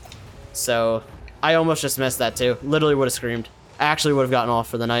 So I almost just missed that too. Literally would have screamed. I actually would have gotten off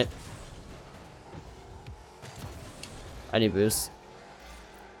for the night. I need boost.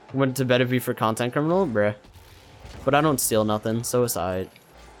 Went to bed if you for content criminal? Bruh. But I don't steal nothing, so it's alright.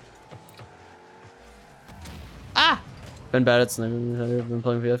 Ah! Been bad at sniping. Been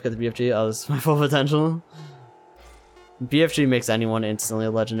playing BF, get the BFG. Oh, this is my full potential. BFG makes anyone instantly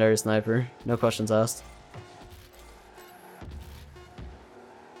a legendary sniper. No questions asked.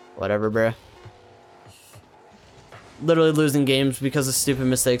 Whatever, bruh. Literally losing games because of stupid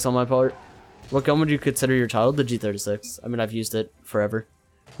mistakes on my part. What gun would you consider your child? The G36. I mean, I've used it forever.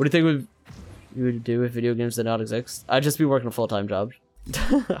 What do you think you would do if video games did not exist? I'd just be working a full-time job.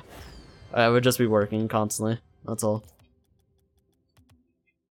 I would just be working constantly. That's all.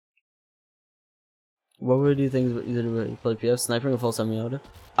 What would you think you play PF? Sniping or full semi-auto?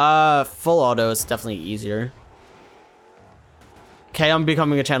 Full auto is definitely easier. Okay, I'm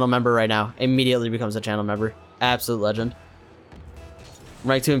becoming a channel member right now. Immediately becomes a channel member. Absolute legend.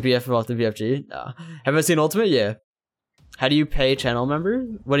 Rank 2 in PF off the BFG? No. Have I seen Ultimate? Yeah. How do you pay channel member?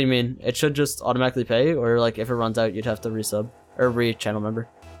 What do you mean? It should just automatically pay? Or like if it runs out, you'd have to resub? Or re-channel member?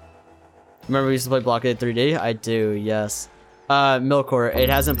 Remember we used to play Blockade 3D? I do, yes. Milkor, it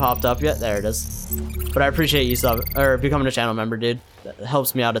hasn't popped up yet. There it is. But I appreciate you becoming a channel member, dude. That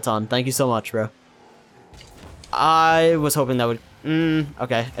helps me out a ton. Thank you so much, bro. I was hoping that would...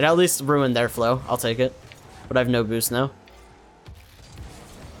 okay. It at least ruined their flow. I'll take it. But I have no boost now.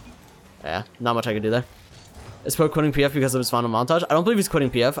 Yeah, not much I could do there. Is Poke quitting PF because of his final montage? I don't believe he's quitting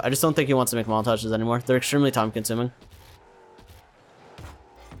PF. I just don't think he wants to make montages anymore. They're extremely time consuming.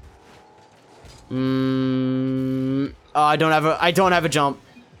 Oh, I don't have a jump.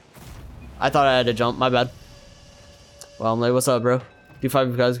 I thought I had a jump. My bad. Well, I'm like, what's up, bro? Do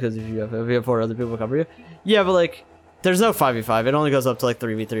 5v guys because if you have 4 other people cover you. Yeah, but like, there's no 5v5. It only goes up to like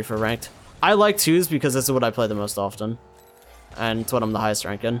 3v3 for ranked. I like 2s because this is what I play the most often. And it's what I'm the highest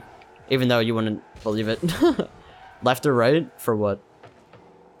rank in. Even though you wouldn't believe it. Left or right? For what?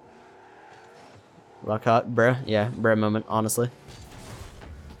 Rock hot? Bruh? Yeah, bruh moment, honestly.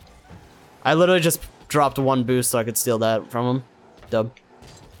 I literally just dropped 1 boost so I could steal that from him. Dub.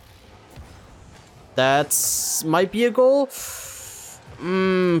 That's might be a goal.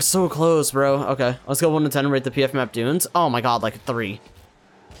 So close, bro. Okay, let's go 1 to 10 and rate the PF map dunes. Oh my god, like a 3.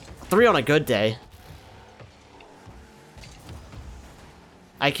 3 on a good day.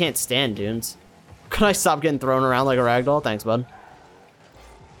 I can't stand dunes. Could I stop getting thrown around like a ragdoll? Thanks, bud.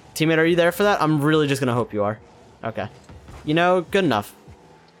 Teammate, are you there for that? I'm really just gonna hope you are. Okay. You know, good enough.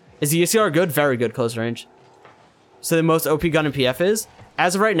 Is the ECR good? Very good close range. So the most OP gun in PF is?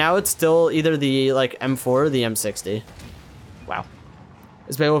 As of right now, it's still either the like M4 or the M60. Wow.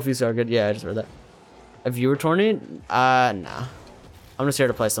 Is Beowulf ECR good? Yeah, I just heard that. A viewer tourney? Nah. I'm just here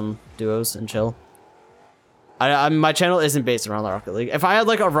to play some duos and chill. My channel isn't based around Rocket League. If I had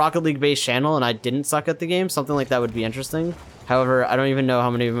like a Rocket League based channel and I didn't suck at the game, something like that would be interesting. However, I don't even know how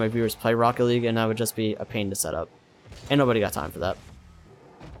many of my viewers play Rocket League, and that would just be a pain to set up. Ain't nobody got time for that.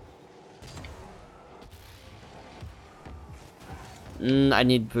 I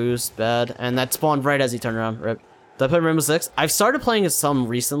need boost, bad. And that spawned right as he turned around. Rip. Did I play Rainbow Six? I've started playing some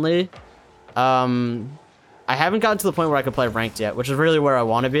recently. I haven't gotten to the point where I can play ranked yet, which is really where I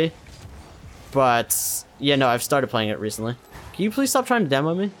want to be. But, yeah, no, I've started playing it recently. Can you please stop trying to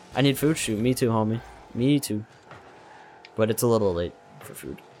demo me? I need food? Shoot, me too, homie. Me too. But it's a little late for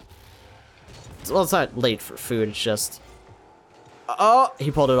food. Well, it's not late for food, it's just... Oh,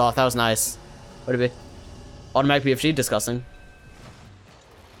 he pulled it off. That was nice. What'd it be? Automatic BFG? Disgusting.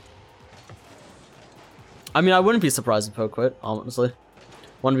 I mean, I wouldn't be surprised if Poke quit, honestly.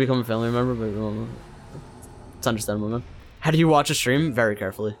 Want to become a family member, but it's understandable, man. How do you watch a stream? Very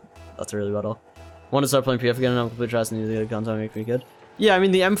carefully. That's really about all. Want to start playing PF again and I'm completely trust and using content make me good. Yeah, I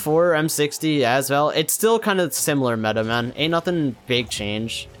mean, the M4, M60, as well, it's still kind of similar meta, man. Ain't nothing big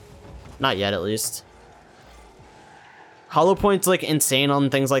change. Not yet, at least. Hollow Point's, like, insane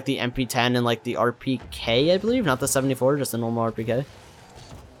on things like the MP10 and, like, the RPK, I believe. Not the 74, just a normal RPK.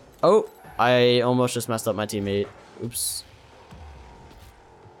 Oh, I almost just messed up my teammate. Oops.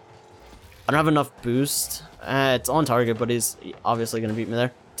 I don't have enough boost. It's on target, but he's obviously going to beat me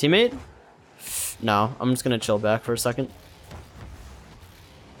there. Teammate? No, I'm just going to chill back for a second.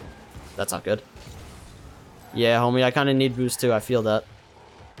 That's not good. Yeah, homie, I kind of need boost too. I feel that.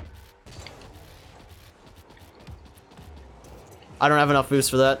 I don't have enough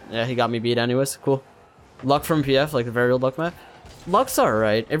boost for that. Yeah, he got me beat anyways. Cool. Luck from PF, like the very old luck map. Luck's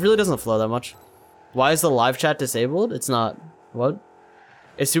alright. It really doesn't flow that much. Why is the live chat disabled? It's not. What?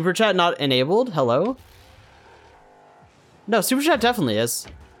 Is super chat not enabled? Hello? No, super chat definitely is.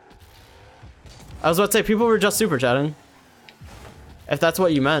 I was about to say, people were just super chatting. If that's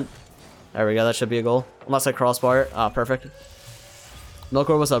what you meant. There we go, that should be a goal. Unless I crossbar it. Ah, perfect.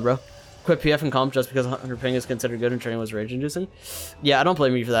 Milkor, what's up, bro? Quit PF and comp just because 100 ping is considered good and training was rage inducing. Yeah, I don't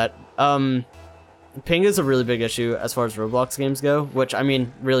blame you for that. Ping is a really big issue as far as Roblox games go, which, I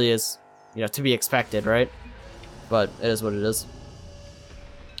mean, really is, you know, to be expected, right? But it is what it is.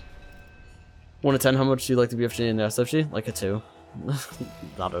 1 to 10, how much do you like the BFG and the SFG? Like a 2.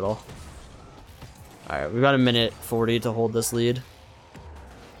 Not at all. Alright, we've got a minute 40 to hold this lead.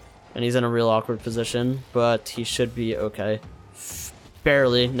 And he's in a real awkward position, but he should be okay.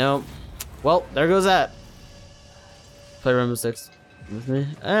 Barely, no. Well, there goes that. Play Rainbow Six with me?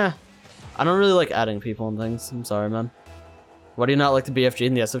 I don't really like adding people and things. I'm sorry, man. Why do you not like the BFG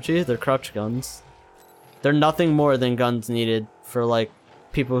and the SFG? They're crutch guns. They're nothing more than guns needed for, like,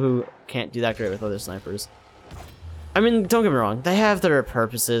 people who can't do that great with other snipers. I mean, don't get me wrong. They have their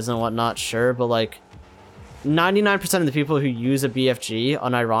purposes and whatnot, sure, but, like, 99% of the people who use a BFG,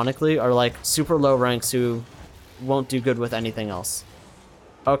 unironically, are, like, super low ranks who won't do good with anything else.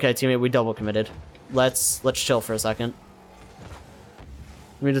 Okay, teammate, we double committed. Let's chill for a second.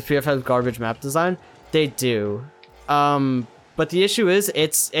 I mean, does PF have garbage map design? They do. But the issue is,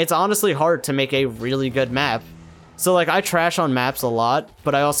 it's honestly hard to make a really good map. So, like, I trash on maps a lot,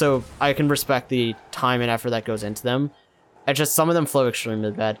 but I can respect the time and effort that goes into them. It's just some of them flow extremely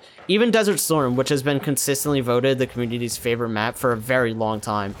bad. Even Desert Storm, which has been consistently voted the community's favorite map for a very long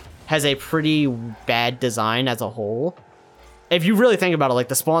time, has a pretty bad design as a whole. If you really think about it, like,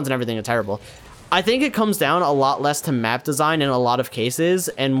 the spawns and everything are terrible. I think it comes down a lot less to map design in a lot of cases,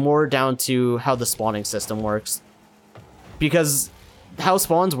 and more down to how the spawning system works. Because how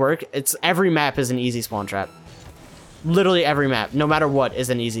spawns work, it's every map is an easy spawn trap. Literally every map, no matter what, is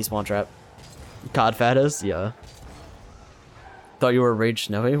an easy spawn trap. COD Fattest? Yeah. Thought you were Rage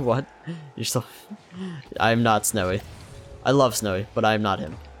Snowy? What? You're still... I'm not Snowy. I love Snowy, but I'm not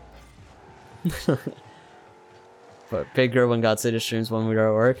him. But big girl when God City streams when we are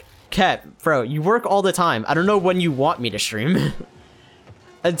at work. Cat, bro, you work all the time. I don't know when you want me to stream.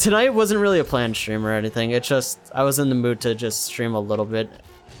 And tonight wasn't really a planned stream or anything. It's just, I was in the mood to just stream a little bit.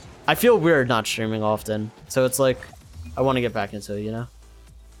 I feel weird not streaming often. So it's like, I want to get back into it, you know?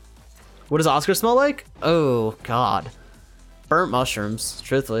 What does Oscar smell like? Oh, God. Burnt mushrooms,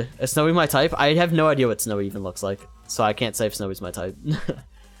 truthfully. Is Snowy my type? I have no idea what Snowy even looks like. So I can't say if Snowy's my type.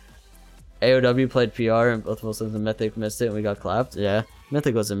 AOW played PR and both Wilsons and Mythic missed it and we got clapped. Yeah,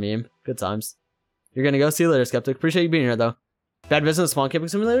 Mythic was a meme. Good times. You're gonna go? See you later, Skeptic. Appreciate you being here, though. Bad Business Spawn Camping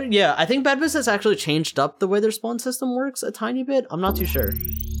Simulator? Yeah, I think Bad Business actually changed up the way their spawn system works a tiny bit. I'm not too sure.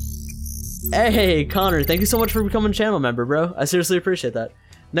 Hey, Connor, thank you so much for becoming a channel member, bro. I seriously appreciate that.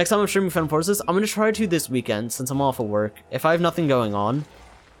 Next time I'm streaming Phantom Forces, I'm gonna try to this weekend since I'm off of work. If I have nothing going on,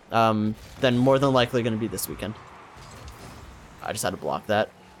 then more than likely gonna be this weekend. I just had to block that.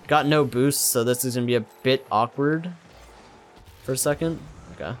 Got no boost, so this is gonna be a bit awkward for a second.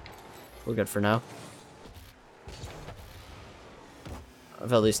 Okay, we're good for now.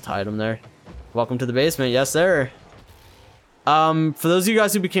 I've at least tied him there. Welcome to the basement, yes sir. For those of you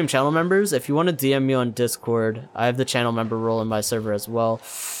guys who became channel members, if you want to DM me on Discord, I have the channel member role in my server as well.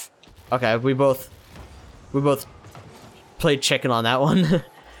 Okay, we both played chicken on that one.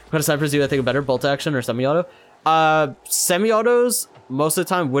 What snipers do you think are better, bolt action or semi-auto? Semi-autos most of the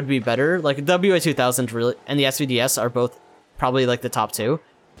time would be better. Like WA2000 really and the SVDS are both probably like the top two.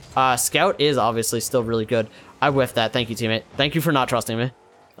 Scout is obviously still really good. I whiffed that. Thank you, teammate. Thank you for not trusting me.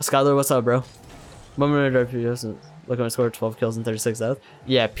 Skylar, what's up, bro? Look at my score, 12 kills and 36 deaths.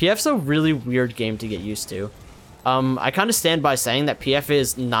 Yeah, PF's a really weird game to get used to. I kind of stand by saying that PF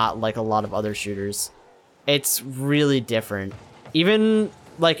is not like a lot of other shooters. It's really different. Even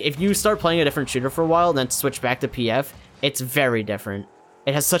like if you start playing a different shooter for a while and then switch back to PF, it's very different.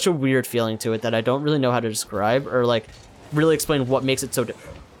 It has such a weird feeling to it that I don't really know how to describe or like really explain what makes it so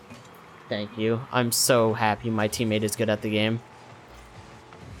different. Thank you. I'm so happy my teammate is good at the game.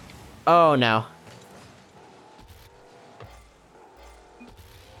 Oh no.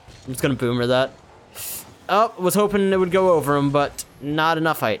 I'm just gonna boomer that. Oh, was hoping it would go over him, but not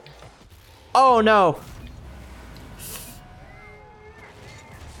enough height. Oh no!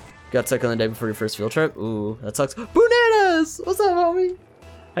 Got sick on the day before your first field trip? Ooh, that sucks. Bananas! What's up, homie?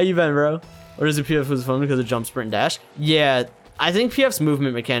 How you been, bro? Or is it PF was fun because of jump, sprint, and dash? Yeah, I think PF's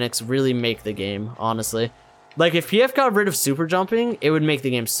movement mechanics really make the game, honestly. Like, if PF got rid of super jumping, it would make the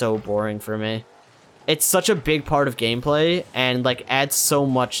game so boring for me. It's such a big part of gameplay and like adds so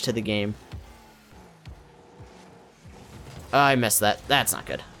much to the game. I missed that. That's not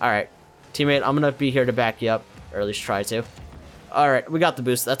good. All right, teammate, I'm gonna be here to back you up, or at least try to. All right, we got the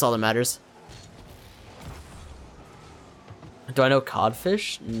boost. That's all that matters. Do I know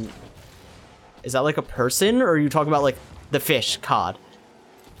codfish? Is that like a person, or are you talking about like the fish, cod?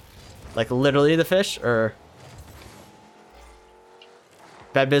 Like literally the fish, or?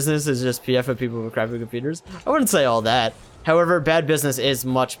 Bad Business is just PF of people with crappy computers? I wouldn't say all that. However, Bad Business is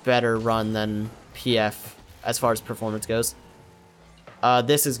much better run than PF as far as performance goes.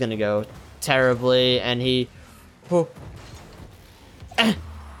 This is gonna go terribly, and he... Oh.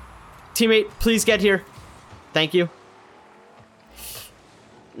 Teammate, please get here. Thank you.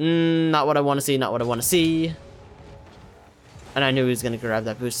 Not what I want to see, not what I want to see. And I knew he was gonna grab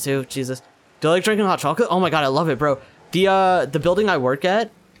that boost too, Jesus. Do I like drinking hot chocolate? Oh my god, I love it, bro. The building I work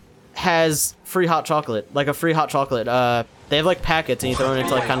at has free hot chocolate, like a free hot chocolate. They have like packets and you throw it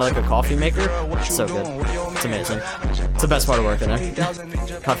into like kind of like a coffee maker. It's so good. It's amazing. It's the best part of working there.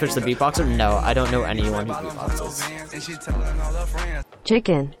 Codfish the beatboxer? No, I don't know anyone who beatboxes.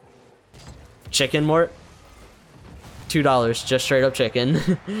 Chicken. Chicken, Mort? $2, just straight up chicken.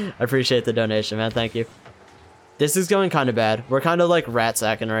 I appreciate the donation, man. Thank you. This is going kind of bad. We're kind of like rat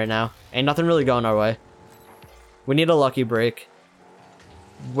sacking right now. Ain't nothing really going our way. We need a lucky break.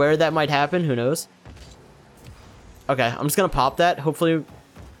 Where that might happen, who knows? Okay, I'm just gonna pop that. Hopefully...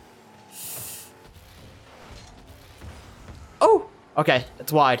 Oh! Okay,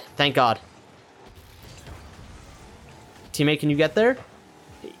 it's wide. Thank God. Teammate, can you get there?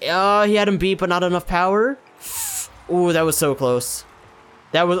 He had him beat, but not enough power. Ooh, that was so close.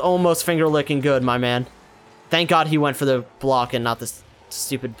 That was almost finger-licking good, my man. Thank God he went for the block and not the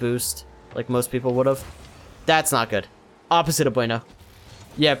stupid boost, like most people would have. That's not good. Opposite of bueno.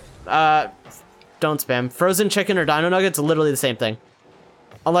 Yep. Don't spam. Frozen chicken or dino nuggets, literally the same thing.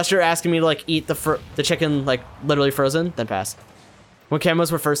 Unless you're asking me to like eat the chicken like literally frozen, then pass. When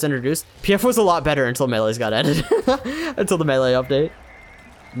camos were first introduced, PF was a lot better until melees got added. Until the melee update.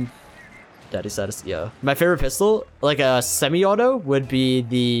 Daddy status, yeah. My favorite pistol, like a semi-auto, would be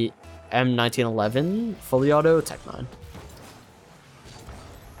the M1911 fully auto Tech 9.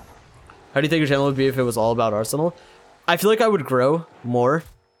 How do you think your channel would be if it was all about Arsenal? I feel like I would grow more.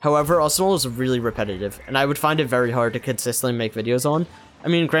 However, Arsenal is really repetitive, and I would find it very hard to consistently make videos on. I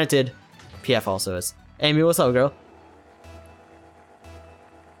mean, granted, PF also is. Amy, what's up, girl?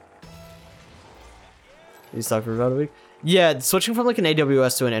 You stuck for about a week? Yeah, switching from like an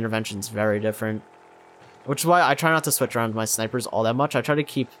AWS to an intervention is very different. Which is why I try not to switch around my snipers all that much. I try to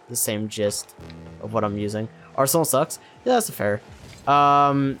keep the same gist of what I'm using. Arsenal sucks? Yeah, that's fair.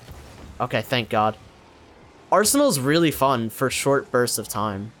 Okay, thank God. Arsenal's really fun for short bursts of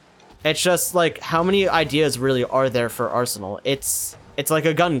time. It's just like, how many ideas really are there for Arsenal? It's like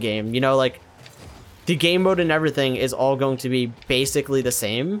a gun game, you know, like the game mode and everything is all going to be basically the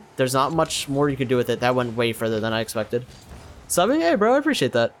same. There's not much more you can do with it. That went way further than I expected. Subbing? Hey, bro, I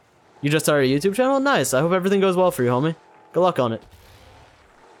appreciate that. You just started a YouTube channel? Nice. I hope everything goes well for you, homie. Good luck on it.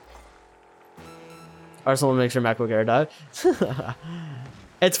 Arsenal makes your MacBook Air die.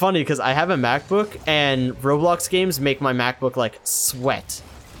 It's funny because I have a MacBook and Roblox games make my MacBook like sweat.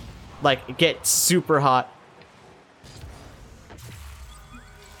 Like get super hot.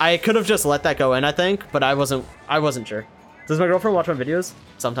 I could have just let that go in, I think, but I wasn't sure. Does my girlfriend watch my videos?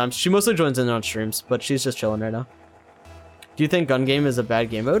 Sometimes. She mostly joins in on streams, but she's just chilling right now. Do you think gun game is a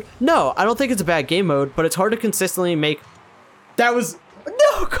bad game mode? No, I don't think it's a bad game mode, but it's hard to consistently make... That was...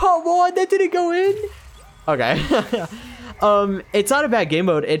 No, come on, that didn't go in. Okay. It's not a bad game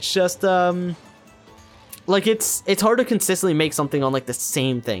mode. It's just, like it's hard to consistently make something on like the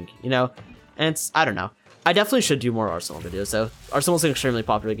same thing, you know? And it's, I don't know. I definitely should do more Arsenal videos though. Arsenal's an extremely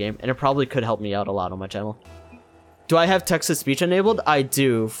popular game and it probably could help me out a lot on my channel. Do I have text-to-speech enabled? I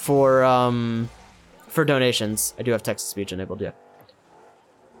do for donations. I do have text-to-speech enabled, yeah.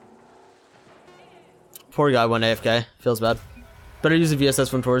 Poor guy went AFK. Feels bad. Better use a VSS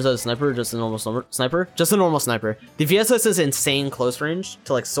from towards as a sniper or just a normal sniper? Just a normal sniper. The VSS is insane close range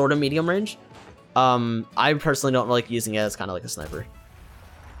to like sort of medium range. I personally don't like using it as kind of like a sniper.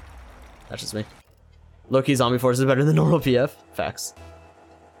 That's just me. Low-key Zombie Force is better than normal PF. Facts.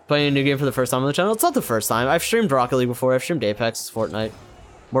 Playing a new game for the first time on the channel? It's not the first time. I've streamed Rocket League before. I've streamed Apex, Fortnite.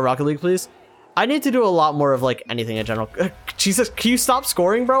 More Rocket League, please. I need to do a lot more of like anything in general. Jesus, can you stop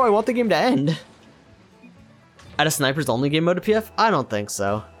scoring, bro? I want the game to end. Add a snipers only game mode to PF? I don't think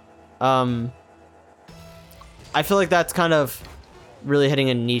so. I feel like that's kind of really hitting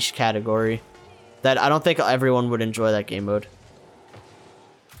a niche category that I don't think everyone would enjoy that game mode.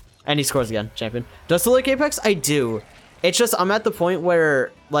 And he scores again, champion. Do I still like Apex? I do. It's just I'm at the point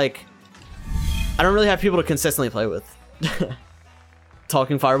where like I don't really have people to consistently play with.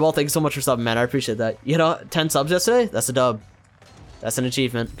 Talking Fireball, thank you so much for subbing, man. I appreciate that. You know, 10 subs yesterday? That's a dub. That's an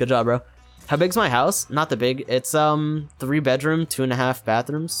achievement. Good job, bro. How big's my house? Not that big. It's 3 bedroom, 2.5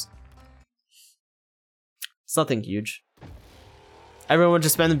 bathrooms. It's nothing huge. Everyone would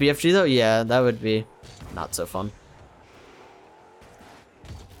just spend the BFG though? Yeah, that would be not so fun.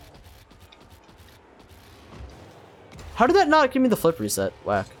 How did that not give me the flip reset?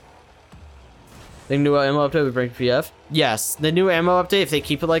 Whack. The new ammo update would bring PF? Yes, the new ammo update, if they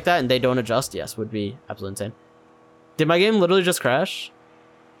keep it like that and they don't adjust, yes, would be absolutely insane. Did my game literally just crash?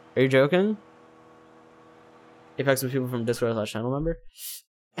 Are you joking? Apex with people from Discord / channel member?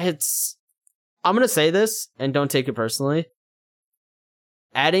 It's... I'm gonna say this, and don't take it personally.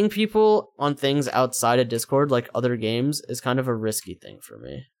 Adding people on things outside of Discord, like other games, is kind of a risky thing for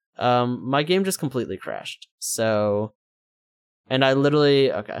me. My game just completely crashed, so... And I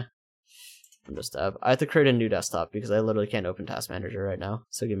literally... Okay. I'm just I have to create a new desktop, because I literally can't open Task Manager right now,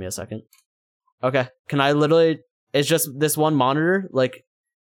 so give me a second. Okay, can I literally... It's just this one monitor, like...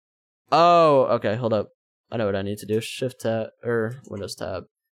 Oh, okay, hold up. I know what I need to do. Shift tab, or Windows tab,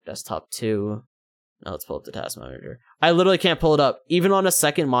 desktop 2. Now let's pull up the Task Manager. I literally can't pull it up. Even on a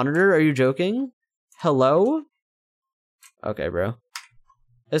second monitor, are you joking? Hello? Okay, bro.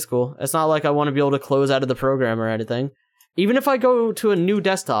 It's cool. It's not like I want to be able to close out of the program or anything. Even if I go to a new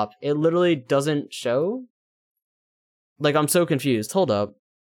desktop, it literally doesn't show. Like, I'm so confused. Hold up.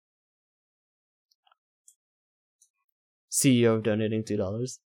 CEO donating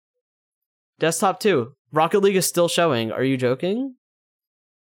 $2. Desktop 2. Rocket League is still showing. Are you joking?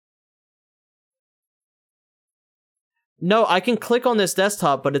 No, I can click on this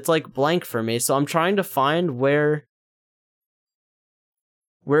desktop, but it's like blank for me. So I'm trying to find where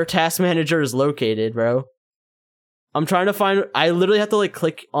Task Manager is located, bro. I'm trying to find... I literally have to like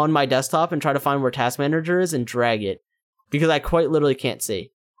click on my desktop and try to find where Task Manager is and drag it. Because I quite literally can't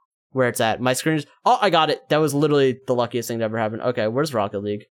see where it's at. My screen is... Oh, I got it. That was literally the luckiest thing that ever happened. Okay, where's Rocket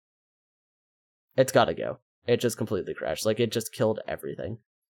League? It's gotta go. It just completely crashed. Like, it just killed everything.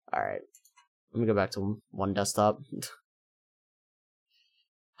 Alright. Let me go back to one desktop.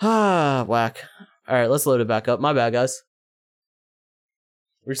 Ah, whack. All right, let's load it back up. My bad, guys.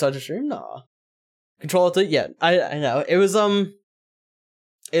 Restart the stream? Nah. Control Alt, yeah. I know. It was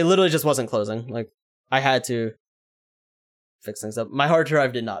it literally just wasn't closing. Like, I had to fix things up. My hard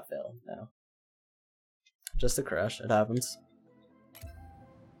drive did not fail. No. Just a crash. It happens.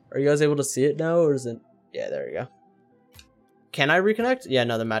 Are you guys able to see it now, or is it? Yeah, there you go. Can I reconnect? Yeah,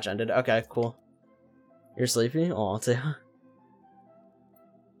 no, the match ended. Okay, cool. You're sleepy? Oh, too.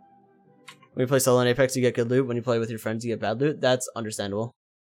 When you play solo in Apex, you get good loot. When you play with your friends, you get bad loot. That's understandable.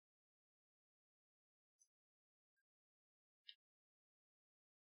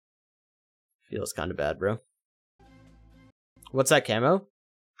 Feels kind of bad, bro. What's that camo?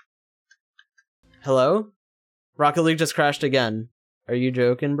 Hello? Rocket League just crashed again. Are you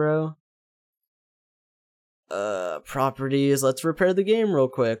joking, bro? Properties. Let's repair the game real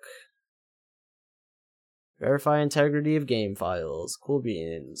quick. Verify integrity of game files. Cool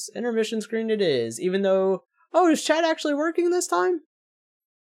beans. Intermission screen it is, even though... Oh, is chat actually working this time?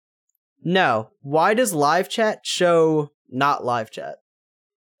 No. Why does live chat show not live chat?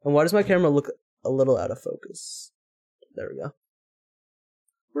 And why does my camera look a little out of focus? There we go.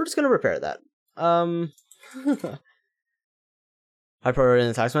 We're just gonna repair that. High priority in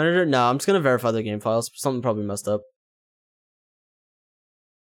the task manager? No, I'm just gonna verify the game files. Something probably messed up.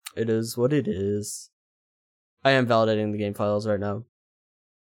 It is what it is. I am validating the game files right now.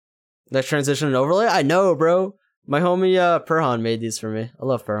 Next transition and overlay? I know, bro. My homie Perhan made these for me. I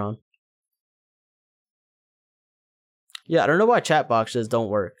love Perhan. Yeah, I don't know why chat boxes don't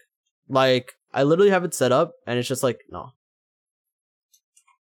work. Like, I literally have it set up, and it's just like, no.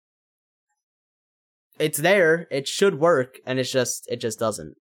 It's there, it should work, and it just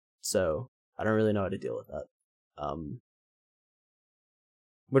doesn't. So, I don't really know how to deal with that.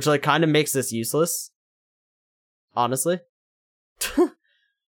 Which, like, kind of makes this useless. Honestly.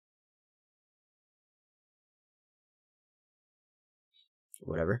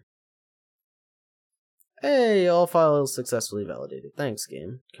 Whatever. Hey, all files successfully validated. Thanks,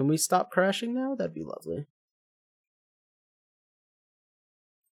 game. Can we stop crashing now? That'd be lovely.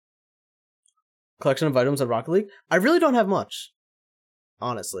 Collection of items at Rocket League? I really don't have much.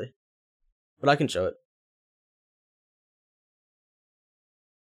 Honestly. But I can show it.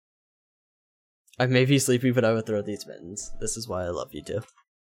 I may be sleepy, but I would throw these mittens. This is why I love you too.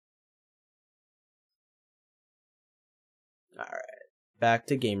 Alright. Back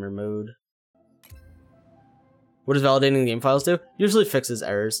to gamer mode. What does validating the game files do? Usually fixes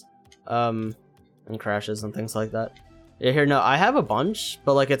errors. And crashes and things like that. Yeah, here, no, I have a bunch,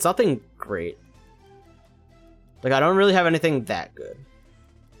 but like it's nothing great. Like I don't really have anything that good.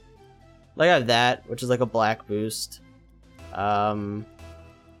 Like I have that, which is like a black boost. But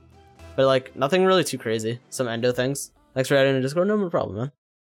like nothing really too crazy. Some endo things. Thanks for adding a Discord. No problem, man.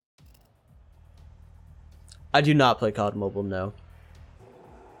 I do not play COD Mobile, no.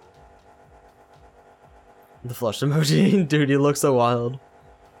 The flush emoji. Dude, you look so wild.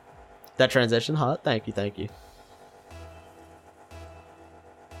 That transition, hot. Thank you, thank you.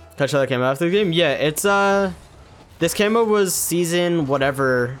 Touch that camo after the game? Yeah, it's this camo was season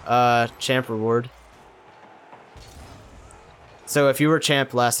whatever champ reward. So if you were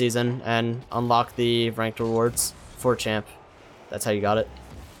champ last season and unlocked the ranked rewards for champ, that's how you got it.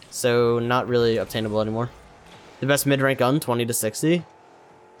 So not really obtainable anymore. The best mid-rank gun, 20 to 60.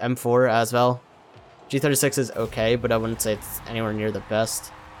 M4 as well. G36 is okay, but I wouldn't say it's anywhere near the best.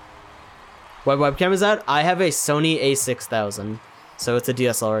 What webcam is that? I have a Sony a6000, so it's a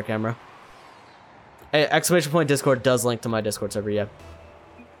DSLR camera. Hey, exclamation point Discord does link to my Discord server, yeah.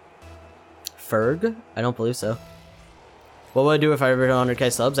 Ferg? I don't believe so. What would I do if I ever hit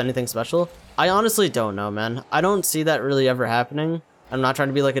 100k subs? Anything special? I honestly don't know, man. I don't see that really ever happening. I'm not trying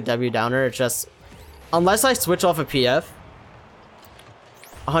to be like a Debbie Downer. It's just, unless I switch off a PF,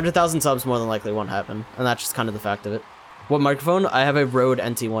 100,000 subs more than likely won't happen. And that's just kind of the fact of it. What microphone? I have a Rode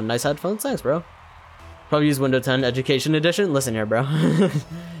NT1. Nice headphones. Thanks, bro. Probably use Windows 10 Education Edition. Listen here, bro.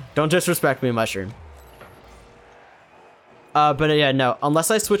 Don't disrespect me in my stream. But yeah, no.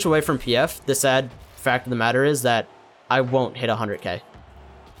 Unless I switch away from PF, the sad fact of the matter is that I won't hit 100k.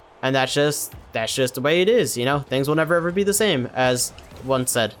 And that's just the way it is, you know? Things will never ever be the same, as one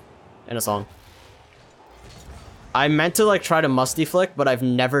said in a song. I meant to like try to musty flick, but I've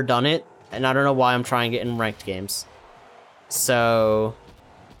never done it, and I don't know why I'm trying it in ranked games. So,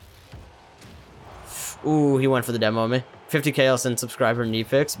 ooh, he went for the demo on me. 50k else in subscriber knee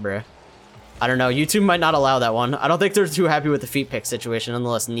picks, bruh. I don't know, YouTube might not allow that one. I don't think they're too happy with the feet pick situation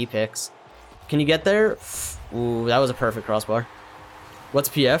unless knee picks. Can you get there? Ooh, that was a perfect crossbar. What's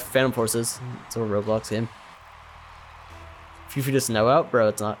PF? Phantom Forces. It's a Roblox game. Few feet of snow out? Bro,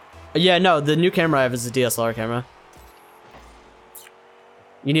 it's not. Yeah, no, the new camera I have is a DSLR camera.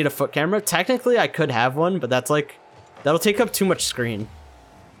 You need a foot camera? Technically, I could have one, but that's like, that'll take up too much screen.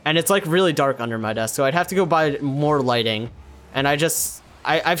 And it's like really dark under my desk, so I'd have to go buy more lighting. And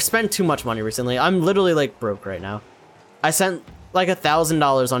I've spent too much money recently. I'm literally like broke right now. I spent like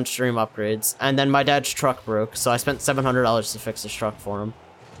 $1,000 on stream upgrades, and then my dad's truck broke, so I spent $700 to fix his truck for him.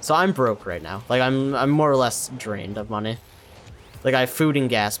 So I'm broke right now. Like I'm more or less drained of money. Like I have food and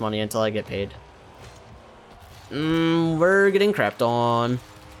gas money until I get paid. We're getting crapped on.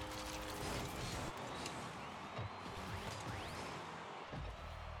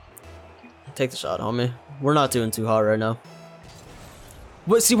 Take the shot, homie. We're not doing too hot right now.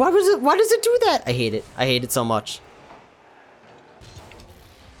 What? See, why does it do that? I hate it. I hate it so much.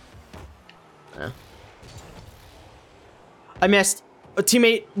 I missed. A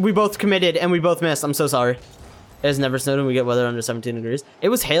teammate, we both committed and we both missed. I'm so sorry. It has never snowed and we get weather under 17 degrees. It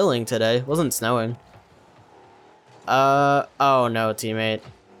was hailing today. It wasn't snowing. Oh no, teammate.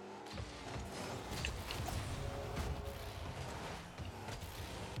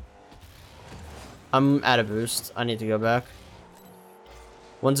 I'm at a boost. I need to go back.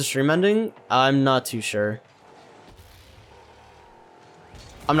 When's the stream ending? I'm not too sure.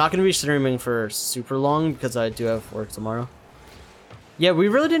 I'm not going to be streaming for super long because I do have work tomorrow. Yeah, we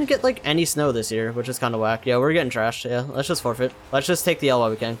really didn't get like any snow this year, which is kind of whack. Yeah, we're getting trashed. Yeah, let's just forfeit. Let's just take the L while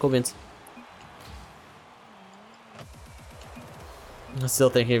we can. Cool beans. I'm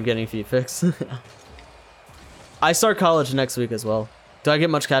still thinking of getting feet fixed. I start college next week as well. Do I get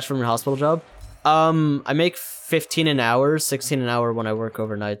much cash from your hospital job? I make 15 an hour, 16 an hour when I work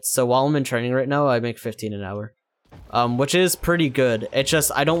overnight. So while I'm in training right now, I make 15 an hour. Which is pretty good. It's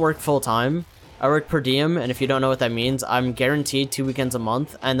just, I don't work full time. I work per diem, and if you don't know what that means, I'm guaranteed 2 weekends a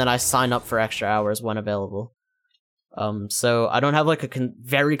month, and then I sign up for extra hours when available. So I don't have like a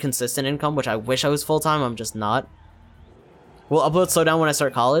very consistent income, which I wish I was full time. I'm just not. Will upload slow down when I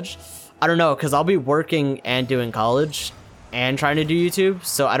start college? I don't know, because I'll be working and doing college and trying to do YouTube,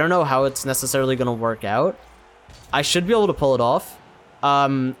 so I don't know how it's necessarily going to work out. I should be able to pull it off.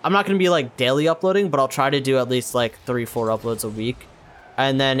 I'm not going to be like daily uploading, but I'll try to do at least like 3-4 uploads a week.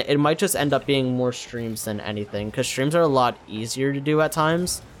 And then it might just end up being more streams than anything, because streams are a lot easier to do at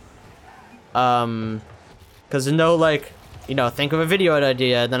times. Because like, you know, think of a video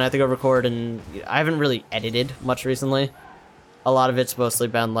idea, then I have to go record, and I haven't really edited much recently. A lot of it's mostly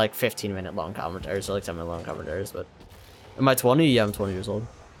been like 15-minute long commentaries or like 10-minute long commentaries, but am I 20? Yeah, I'm 20 years old.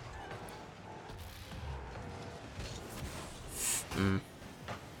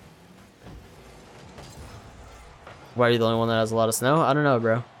 Why are you the only one that has a lot of snow? I don't know,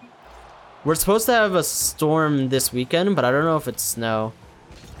 bro. We're supposed to have a storm this weekend, but I don't know if it's snow.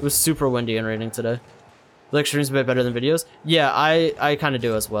 It was super windy and raining today. Like streams a bit better than videos? Yeah, I kind of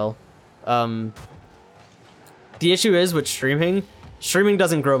do as well. The issue is with streaming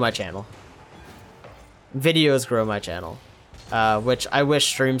doesn't grow my channel. Videos grow my channel. Which I wish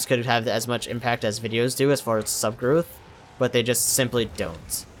streams could have as much impact as videos do as far as sub growth, but they just simply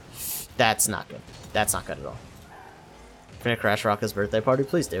don't. That's not good. That's not good at all. If you're gonna crash Rocka's birthday party,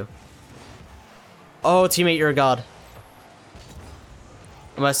 please do. Oh, teammate, you're a god.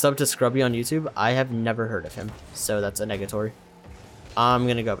 Am I subbed to Scrubby on YouTube? I have never heard of him, so that's a negatory. I'm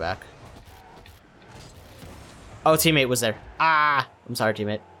gonna go back. Oh, teammate was there. Ah! I'm sorry,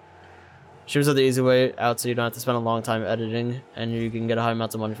 teammate. Streams are the easy way out, so you don't have to spend a long time editing, and you can get a high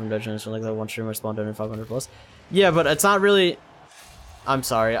amount of money from donations like that one streamer spawned in 500 plus. Yeah, but it's not really... I'm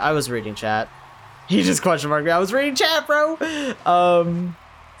sorry, I was reading chat. He just question marked me. I was reading chat, bro!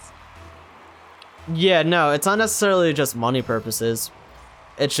 Yeah, no, it's not necessarily just money purposes.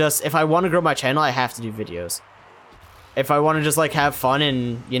 It's just, if I want to grow my channel, I have to do videos. If I want to just, like, have fun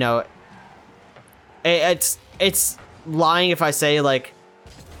and, you know... It's lying if I say, like,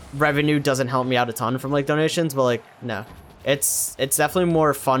 revenue doesn't help me out a ton from, like, donations, but, like, no. It's definitely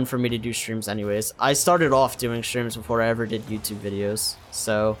more fun for me to do streams anyways. I started off doing streams before I ever did YouTube videos,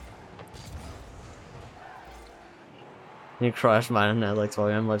 so... You crashed mine at, like, 12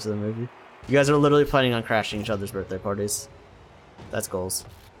 AM, lives of the movie. You guys are literally planning on crashing each other's birthday parties. That's goals.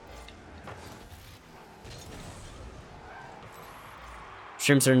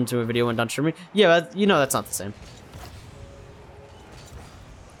 Stream turned into a video when done streaming? Yeah, you know that's not the same.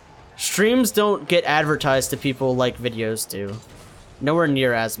 Streams don't get advertised to people like videos do. Nowhere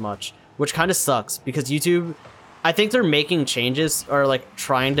near as much. Which kind of sucks, because YouTube... I think they're making changes, or like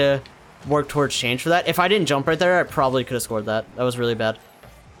trying to work towards change for that. If I didn't jump right there, I probably could have scored that. That was really bad.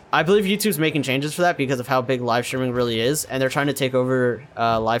 I believe YouTube's making changes for that because of how big live streaming really is, and they're trying to take over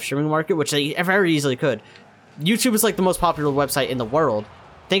live streaming market, which they very easily could. YouTube is like the most popular website in the world,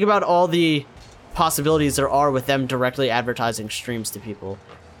 think about all the possibilities there are with them directly advertising streams to people.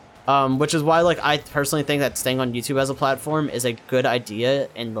 Which is why, like, I personally think that staying on YouTube as a platform is a good idea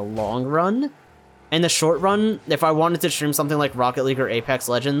in the long run. In the short run, if I wanted to stream something like Rocket League or Apex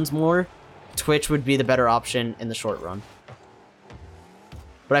Legends more, Twitch would be the better option in the short run.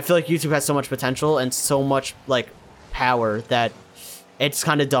 But I feel like YouTube has so much potential and so much, like, power that it's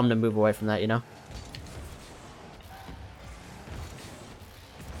kind of dumb to move away from that, you know?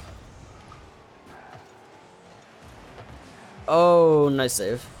 Oh, nice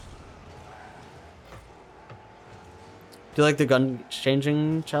save. Do you like the gun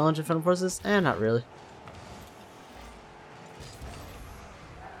changing challenge in Final Forces? Eh, not really.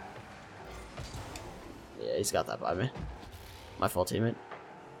 Yeah, he's got that by me. My full teammate.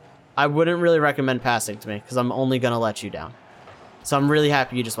 I wouldn't really recommend passing to me, because I'm only going to let you down. So I'm really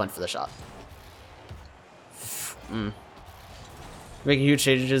happy you just went for the shot. Making huge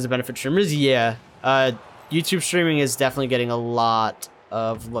changes to benefit streamers? Yeah. YouTube streaming is definitely getting a lot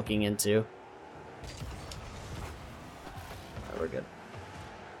of looking into. We're good.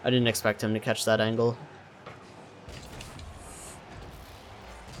 I didn't expect him to catch that angle.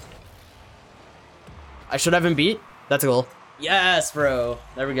 I should have him beat. That's a goal. Yes, bro.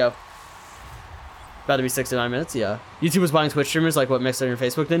 There we go. About to be 69 minutes, yeah. YouTube was buying Twitch streamers like what Mixer and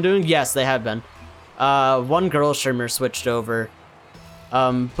Facebook been doing? Yes, they have been. One girl streamer switched over.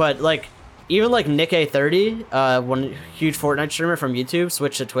 But like, even like Nick A30, one huge Fortnite streamer from YouTube,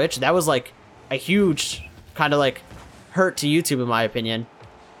 switched to Twitch. That was like a huge kind of like hurt to YouTube in my opinion.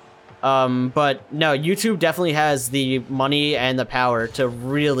 But no, YouTube definitely has the money and the power to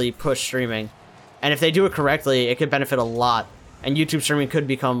really push streaming. And if they do it correctly, it could benefit a lot. And YouTube streaming could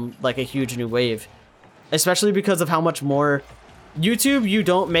become like a huge new wave. Especially because of how much more... YouTube, you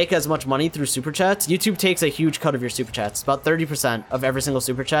don't make as much money through super chats. YouTube takes a huge cut of your super chats. About 30% of every single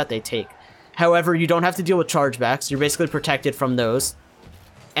super chat they take. However, you don't have to deal with chargebacks. You're basically protected from those.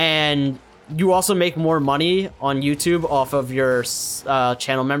 And you also make more money on YouTube off of your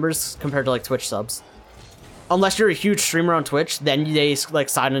channel members compared to like Twitch subs. Unless you're a huge streamer on Twitch, then they like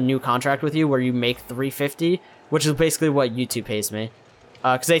sign a new contract with you where you make $350, which is basically what YouTube pays me.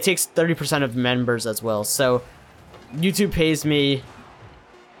 Because they take 30% of members as well. So YouTube pays me,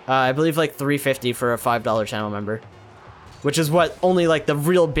 I believe like $350 for a $5 channel member, which is what only like the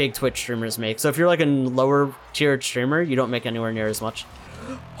real big Twitch streamers make. So if you're like a lower tiered streamer, you don't make anywhere near as much.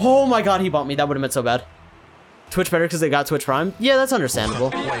 Oh my god, he bought me. That would have been so bad. Twitch better because they got Twitch Prime? Yeah, that's understandable.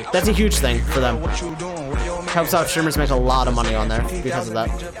 That's a huge thing for them. Helps out streamers make a lot of money on there because of that.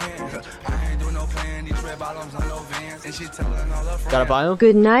 Got a bio?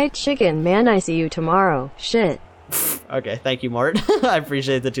 Good night, chicken man. I see you tomorrow. Shit. Okay, thank you, Mort. I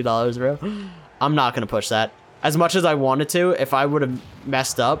appreciate the $2, bro. I'm not going to push that. As much as I wanted to, if I would have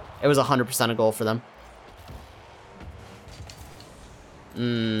messed up, it was 100% a goal for them.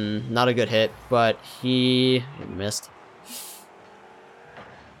 Not a good hit, but he missed.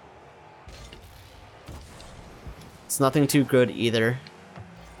 It's nothing too good either.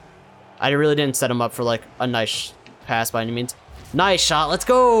 I really didn't set him up for like a nice pass by any means. Nice shot, let's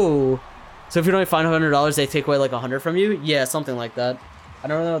go! So if you donate $500, they take away like 100 from you? Yeah, something like that. I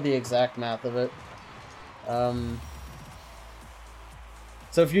don't know the exact math of it.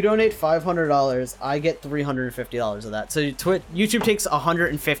 So if you donate $500, I get $350 of that. So YouTube takes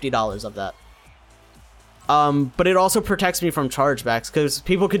 $150 of that. But it also protects me from chargebacks because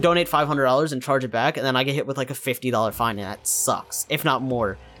people could donate $500 and charge it back, and then I get hit with like a $50 fine, and that sucks, if not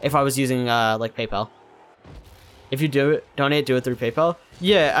more, if I was using like PayPal. If you do it, do it through PayPal.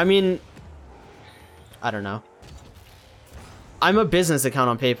 Yeah, I mean, I don't know. I'm a business account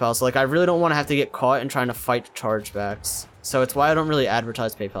on PayPal, so like I really don't want to have to get caught in trying to fight chargebacks. So it's why I don't really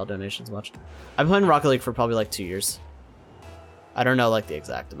advertise PayPal donations much. I've been playing Rocket League for probably like 2 years. I don't know like the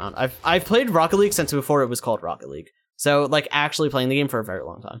exact amount. I've played Rocket League since before it was called Rocket League. So like actually playing the game for a very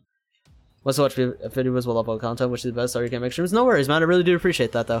long time. Let's watch videos will upload content, which is the best. Sorry you can't make streams. No worries, man. I really do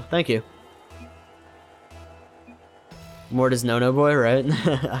appreciate that though. Thank you. Mort is no boy, right?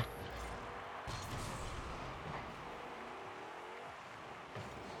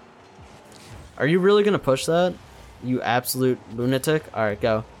 Are you really gonna push that? You absolute lunatic. Alright,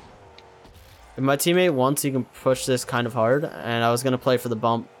 go. If my teammate wants, he can push this kind of hard. And I was going to play for the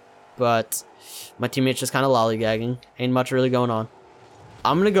bump. But my teammate's just kind of lollygagging. Ain't much really going on.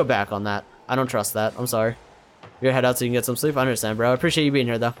 I'm going to go back on that. I don't trust that. I'm sorry. You're head out so you can get some sleep. I understand, bro. I appreciate you being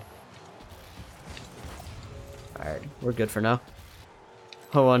here, though. Alright, we're good for now.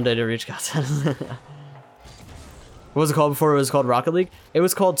 Oh, one day to reach content. What was it called before it was called Rocket League? It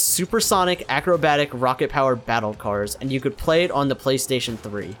was called Supersonic Acrobatic Rocket Powered Battle Cars, and you could play it on the PlayStation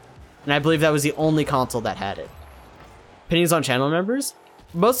 3. And I believe that was the only console that had it. Opinions on channel members?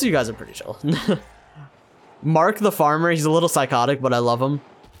 Most of you guys are pretty chill. Mark the Farmer, he's a little psychotic, but I love him.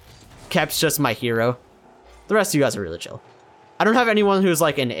 Kep's just my hero. The rest of you guys are really chill. I don't have anyone who's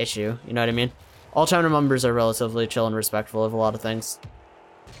like an issue, you know what I mean? All channel members are relatively chill and respectful of a lot of things.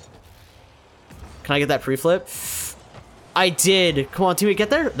 Can I get that pre-flip? I did. Come on, teammate, get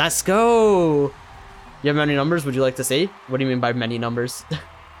there. Let's go. You have many numbers? Would you like to see? What do you mean by many numbers?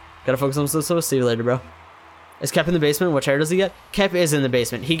 Gotta focus on so. See you later, bro. Is Kep in the basement? What chair does he get? Kep is in the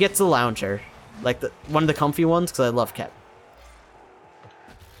basement. He gets the lounge chair. Like one of the comfy ones, because I love Kep.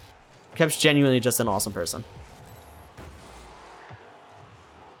 Kep's genuinely just an awesome person.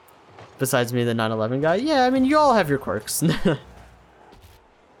 Besides me, the 9/11 guy. Yeah, I mean, you all have your quirks.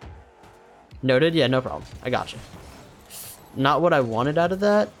 Noted? Yeah, no problem. I got you. Not what I wanted out of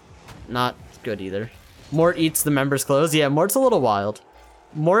that. Not good either. Mort eats the members' clothes. Yeah, Mort's a little wild.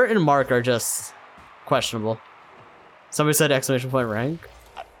 Mort and Mark are just questionable. Somebody said exclamation point rank.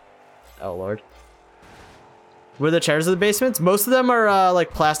 Oh, Lord. Where are the chairs in the basements? Most of them are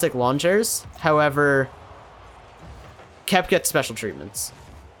like plastic lawn chairs. However, Kep gets special treatments.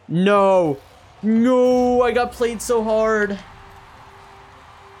 No. No, I got played so hard.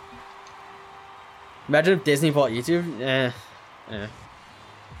 Imagine if Disney bought YouTube.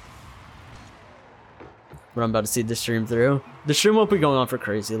 But I'm about to see the stream through. The stream won't be going on for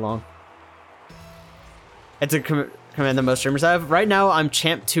crazy long. It's a command that most streamers have. Right now, I'm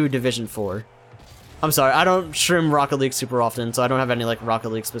Champ 2 Division 4. I'm sorry, I don't stream Rocket League super often, so I don't have any like Rocket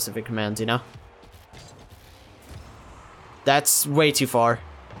League specific commands, you know? That's way too far.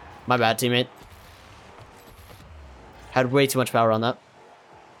 My bad, teammate. Had way too much power on that.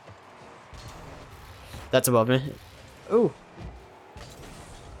 That's above me. Ooh.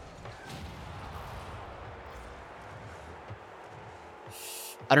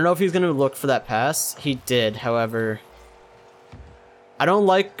 I don't know if he's going to look for that pass. He did, however. I don't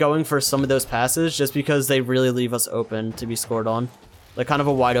like going for some of those passes just because they really leave us open to be scored on. Like kind of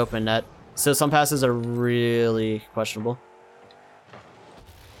a wide open net. So some passes are really questionable.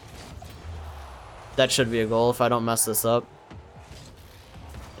 That should be a goal if I don't mess this up.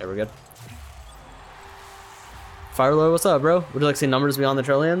 There we're good. Firelord, what's up, bro? Would you like to see numbers beyond the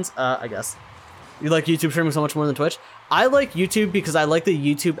trillions? I guess. You like YouTube streaming so much more than Twitch? I like YouTube because I like the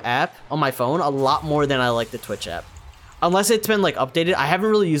YouTube app on my phone a lot more than I like the Twitch app. Unless it's been like updated. I haven't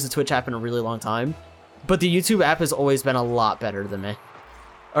really used the Twitch app in a really long time. But the YouTube app has always been a lot better than me.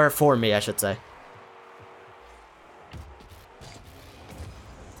 Or for me, I should say.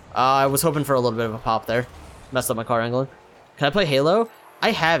 I was hoping for a little bit of a pop there. Messed up my car angling. Can I play Halo?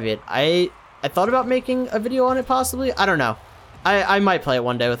 I have it. I thought about making a video on it possibly. I don't know. I might play it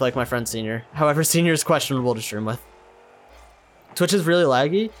one day with like my friend Senior. However, Senior is questionable to stream with. Twitch is really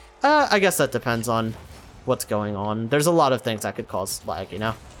laggy. I guess that depends on what's going on. There's a lot of things that could cause lag, you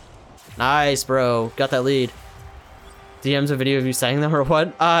know? Nice, bro. Got that lead. DM's a video of you saying them or what?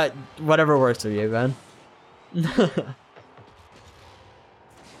 Whatever works for you, man.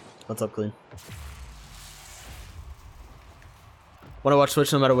 What's up, Clean? Want to watch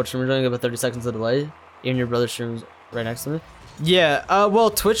Twitch no matter what stream you're doing, about 30 seconds of delay? Even your brother streams right next to me? Yeah, well,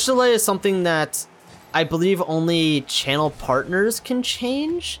 Twitch delay is something that I believe only channel partners can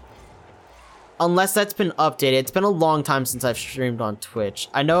change. Unless that's been updated. It's been a long time since I've streamed on Twitch.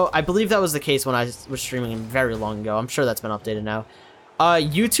 I believe that was the case when I was streaming very long ago. I'm sure that's been updated now.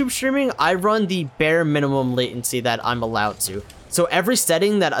 YouTube streaming, I run the bare minimum latency that I'm allowed to. So every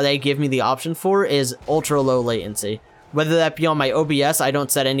setting that they give me the option for is ultra low latency. Whether that be on my OBS, I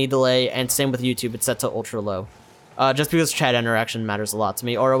don't set any delay, and same with YouTube, it's set to ultra low. Just because chat interaction matters a lot to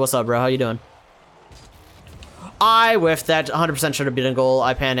me. Aura, what's up, bro? How you doing? I whiffed that. 100% should have been a goal.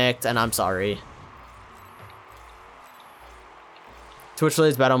 I panicked, and I'm sorry. Twitch delay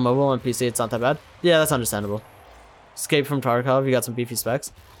is bad on mobile, and PC it's not that bad. Yeah, that's understandable. Escape from Tarkov, you got some beefy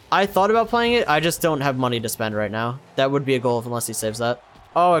specs. I thought about playing it, I just don't have money to spend right now. That would be a goal unless he saves that.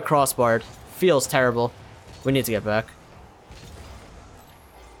 Oh, it crossbarred. Feels terrible. We need to get back.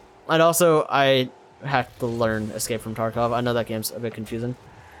 And also, I have to learn Escape from Tarkov. I know that game's a bit confusing.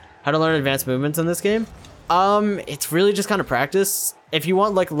 How to learn advanced movements in this game? It's really just kind of practice. If you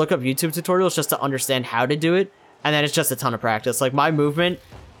want, like, look up YouTube tutorials just to understand how to do it, and then it's just a ton of practice. Like, my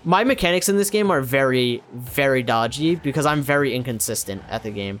mechanics in this game are very, very dodgy because I'm very inconsistent at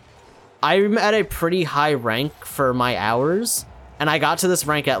the game. I'm at a pretty high rank for my hours, and I got to this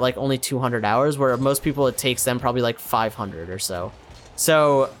rank at, like, only 200 hours, where most people, it takes them probably, like, 500 or so.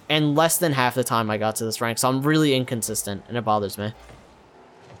 So, in less than half the time I got to this rank, so I'm really inconsistent, and it bothers me.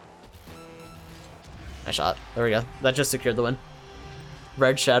 Nice shot. There we go. That just secured the win.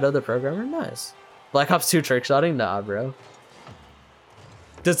 Red Shadow, the programmer? Nice. Black Ops 2 trick shotting? Nah, bro.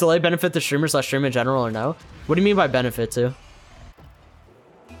 Does delay benefit the streamer / stream in general or no? What do you mean by benefit to?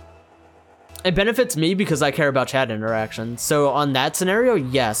 It benefits me because I care about chat interaction. So on that scenario,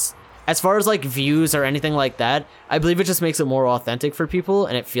 yes. As far as like views or anything like that, I believe it just makes it more authentic for people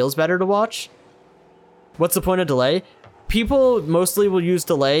and it feels better to watch. What's the point of delay? People mostly will use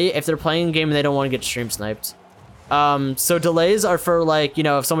delay if they're playing a game and they don't want to get stream sniped. So delays are for like, you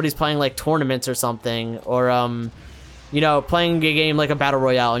know, if somebody's playing like tournaments or something, or you know, playing a game like a battle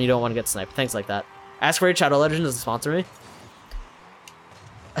royale and you don't want to get sniped, things like that. Ask Raid Shadow Legends to sponsor me.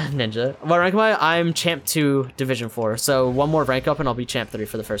 Ninja. What rank am I? I'm Champ 2 Division 4. So one more rank up and I'll be Champ 3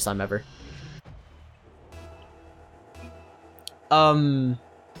 for the first time ever. But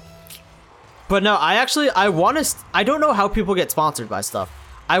no, I don't know how people get sponsored by stuff.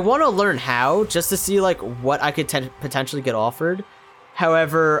 I want to learn how, just to see like what I could potentially get offered.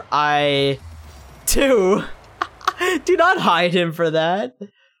 However, do not hide him for that.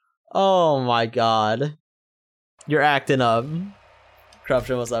 Oh my god. You're acting up.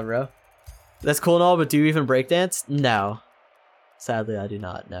 Corruption, what's up, bro? That's cool and all, but do you even breakdance? No. Sadly, I do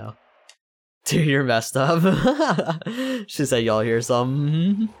not, no. Dude, you're messed up. Should say y'all hear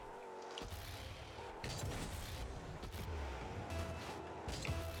some.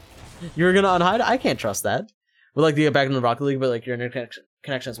 You were gonna unhide? I can't trust that. We'd like to get back in the Rocket League, but like your internet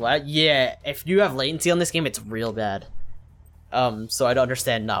connection is wet. Yeah, if you have latency on this game, it's real bad. So I'd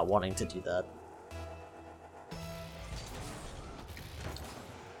understand not wanting to do that.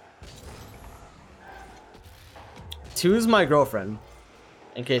 Two's my girlfriend,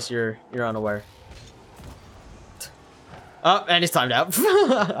 in case you're unaware. Oh, and it's timed out.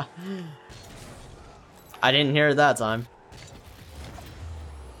 I didn't hear it that time.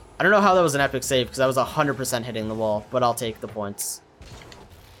 I don't know how that was an epic save, because I was 100% hitting the wall, but I'll take the points.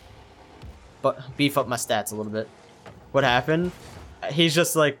 But beef up my stats a little bit. What happened? He's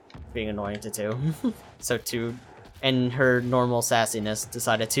just, like, being annoying to Two. So Two, and her normal sassiness,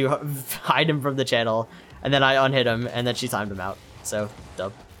 decided to hide him from the channel, and then I unhit him, and then she timed him out. So,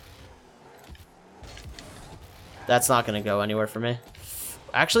 dub. That's not gonna go anywhere for me.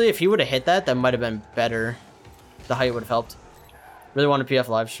 Actually, if he would have hit that, that might have been better. The height would have helped. Really want a PF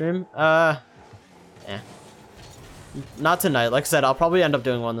live stream? Not tonight. Like I said, I'll probably end up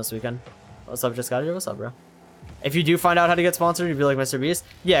doing one this weekend. What's up, Just Got Here? What's up, bro? If you do find out how to get sponsored, you'd be like Mr. Beast.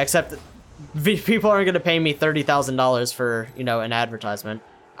 Yeah, except people aren't going to pay me $30,000 for, you know, an advertisement.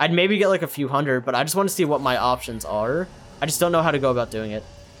 I'd maybe get like a few hundred, but I just want to see what my options are. I just don't know how to go about doing it.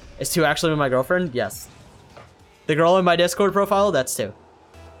 Is Two actually my girlfriend? Yes. The girl in my Discord profile? That's Two.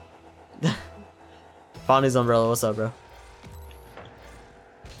 Bonnie's Umbrella, what's up, bro?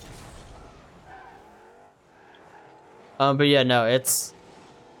 But yeah, no, it's...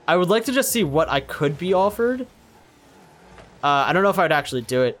 I would like to just see what I could be offered. I don't know if I'd actually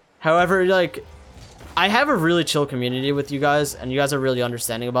do it. However, like, I have a really chill community with you guys, and you guys are really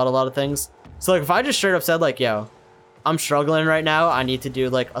understanding about a lot of things. So, like, if I just straight up said, like, yo, I'm struggling right now, I need to do,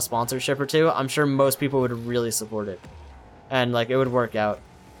 like, a sponsorship or two, I'm sure most people would really support it. And, like, it would work out.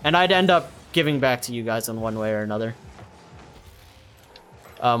 And I'd end up giving back to you guys in one way or another.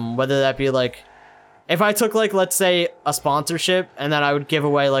 Whether that be, like... If I took, like, let's say, a sponsorship, and then I would give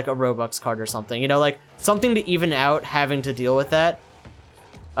away, like, a Robux card or something. You know, like, something to even out having to deal with that.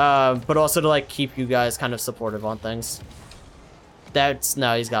 But also to, like, keep you guys kind of supportive on things. That's...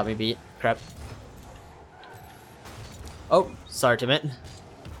 No, he's got me beat. Crap. Oh, sorry, Timit.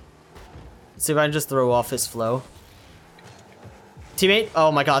 Let's see if I can just throw off his flow. Teammate?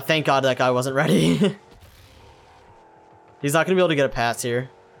 Oh my god, thank god that guy wasn't ready. He's not gonna be able to get a pass here.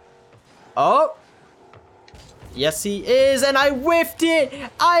 Oh! Yes, he is, and I whiffed it!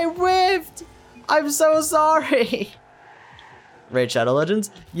 I whiffed! I'm so sorry! Raid Shadow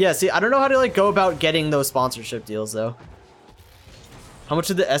Legends? Yeah, see, I don't know how to, like, go about getting those sponsorship deals, though. How much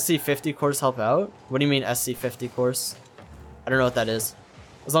did the SC50 course help out? What do you mean, SC50 course? I don't know what that is.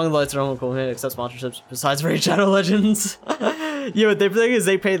 As long as the lights are on, cool, accept sponsorships besides Raid Shadow Legends. Yeah, what they think is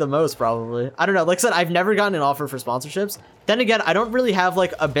they pay the most, probably. I don't know. Like I said, I've never gotten an offer for sponsorships. Then again, I don't really have,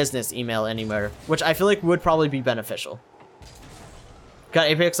 like, a business email anywhere, which I feel like would probably be beneficial. Got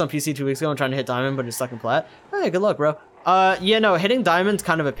Apex on PC 2 weeks ago and trying to hit Diamond, but it's stuck in Plat. Hey, good luck, bro. Yeah, no, hitting Diamond's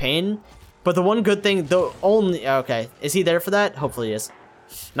kind of a pain. But the one good thing, the only... Okay, is he there for that? Hopefully he is.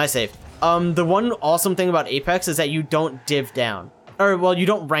 Nice save. The one awesome thing about Apex is that you don't div down. Or, well, you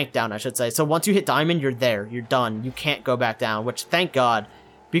don't rank down, I should say. So once you hit diamond, you're there. You're done. You can't go back down, which, thank God.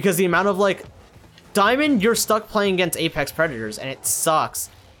 Because the amount of, like... Diamond, you're stuck playing against Apex Predators, and it sucks.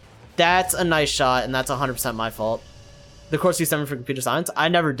 That's a nice shot, and that's 100% my fault. The course U7 for computer science, I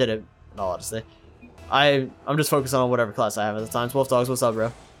never did it, in all honesty. I'm just focusing on whatever class I have at the time. Wolf Dogs, what's up,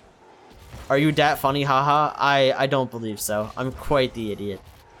 bro? Are you dat funny? Haha. I don't believe so. I'm quite the idiot.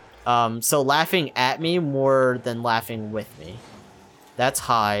 So laughing at me more than laughing with me. That's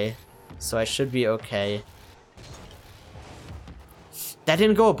high, so I should be okay. That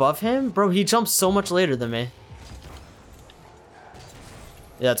didn't go above him? Bro, he jumped so much later than me.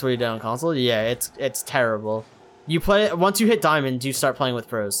 Yeah, that's what you did on console? Yeah, it's terrible. You play, once you hit diamond, you start playing with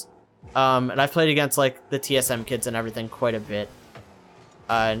pros. And I've played against, like, the TSM kids and everything quite a bit.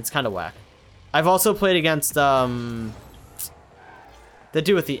 And it's kind of whack. I've also played against, the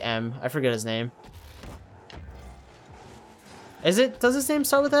dude with the M. I forget his name. Does his name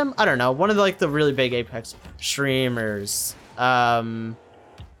start with M? I don't know. One of the, like, the really big Apex streamers.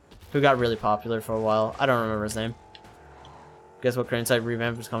 Who got really popular for a while. I don't remember his name. Guess what Crane Sight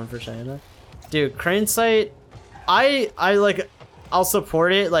revamp is coming for China? Dude, Crane Sight, I'll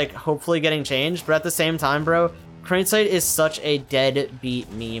support it, like, hopefully getting changed, but at the same time, bro, Crane Sight is such a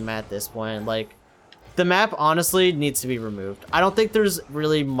deadbeat meme at this point. Like, the map honestly needs to be removed. I don't think there's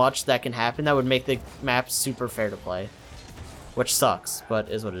really much that can happen that would make the map super fair to play. Which sucks, but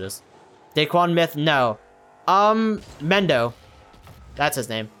is what it is. Daquan Myth, no. Mendo. That's his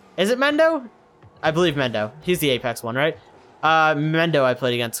name. Is it Mendo? I believe Mendo. He's the Apex one, right? Mendo I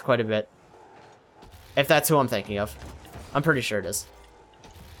played against quite a bit. If that's who I'm thinking of. I'm pretty sure it is.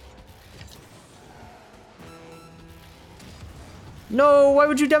 No, why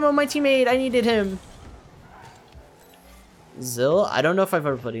would you demo my teammate? I needed him. Zill? I don't know if I've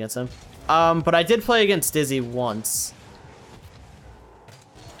ever played against him. But I did play against Dizzy once.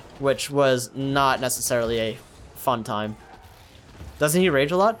 Which was not necessarily a fun time. Doesn't he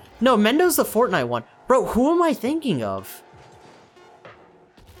rage a lot? No, Mendo's the Fortnite one. Bro, who am I thinking of?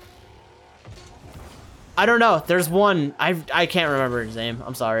 I don't know. There's one. I can't remember his name.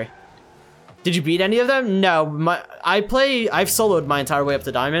 I'm sorry. Did you beat any of them? No. I've soloed my entire way up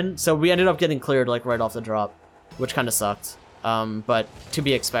to Diamond, so we ended up getting cleared like right off the drop, which kind of sucked. But to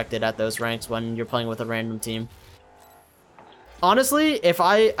be expected at those ranks when you're playing with a random team. Honestly,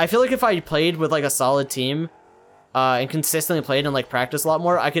 I feel like if I played with like a solid team, and consistently played and like practiced a lot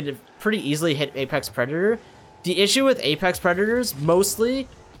more, I could pretty easily hit Apex Predator. The issue with Apex Predators mostly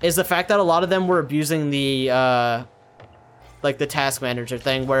is the fact that a lot of them were abusing the like the task manager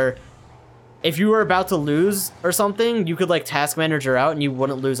thing, where if you were about to lose or something, you could like task manager out and you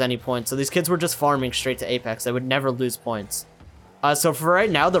wouldn't lose any points. So these kids were just farming straight to Apex. They would never lose points. So for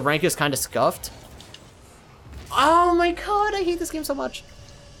right now, the rank is kind of scuffed. Oh my god, I hate this game so much.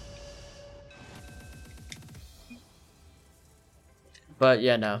 But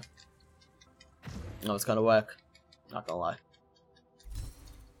yeah, no. No, it's kind of whack. Not gonna lie.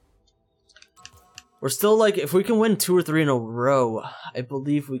 We're still like, if we can win 2 or 3 in a row, I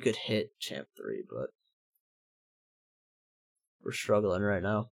believe we could hit Champ 3, but we're struggling right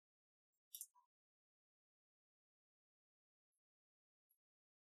now.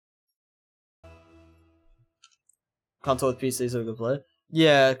 Console with PC so we can play.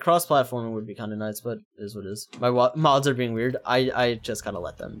 Yeah, cross-platforming would be kind of nice, but it is what it is. My mods are being weird. I just kind of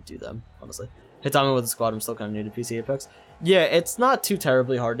let them do them, honestly. Hit Diamond with the squad, I'm still kind of new to PC Apex. Yeah, it's not too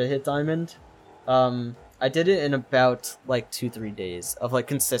terribly hard to hit Diamond. I did it in about, like, 2-3 days of, like,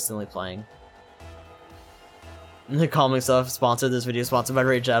 consistently playing. The calming stuff, sponsored this video, sponsored by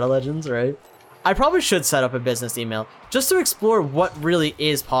Raid Shadow Legends, right? I probably should set up a business email, just to explore what really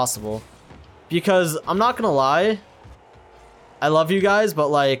is possible. Because, I'm not gonna lie, I love you guys, but,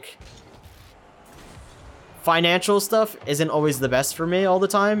 like, financial stuff isn't always the best for me all the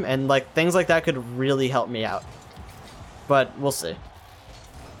time, and, like, things like that could really help me out. But, we'll see.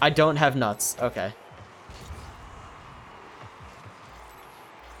 I don't have nuts. Okay.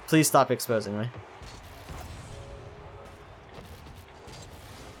 Please stop exposing me.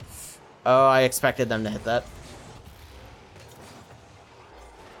 Oh, I expected them to hit that.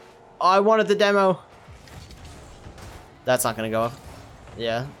 Oh, I wanted the demo. That's not gonna go up.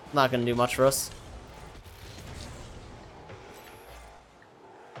 Yeah, not gonna do much for us.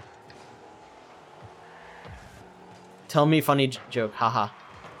 Tell me funny joke, haha.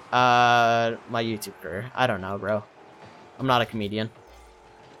 My YouTube career. I don't know, bro. I'm not a comedian.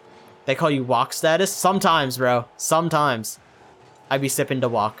 They call you walk status? Sometimes, bro. Sometimes. I be sipping to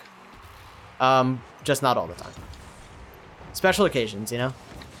walk. Just not all the time. Special occasions, you know?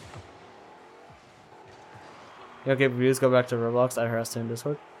 You okay, views, go back to Roblox, I harassed him in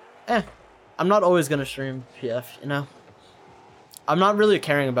Discord. I'm not always gonna stream PF, you know? I'm not really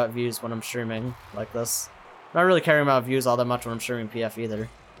caring about views when I'm streaming like this. I'm not really caring about views all that much when I'm streaming PF either.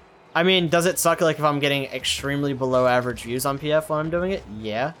 I mean, does it suck like if I'm getting extremely below average views on PF when I'm doing it?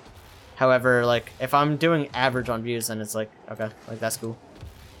 Yeah. However, like, if I'm doing average on views, then it's like, okay, like, that's cool.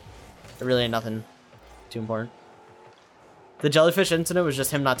 It really ain't nothing too important. The jellyfish incident was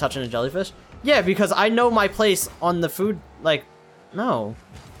just him not touching a jellyfish? Yeah, because I know my place on the food, like, no.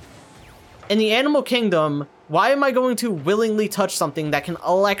 In the animal kingdom, why am I going to willingly touch something that can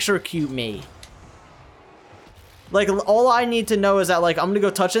electrocute me? Like, all I need to know is that, like, I'm gonna go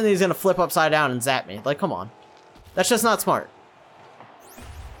touch it and he's gonna flip upside down and zap me. Like, come on. That's just not smart.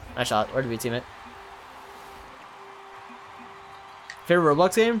 Nice shot. Where to be, teammate? Favorite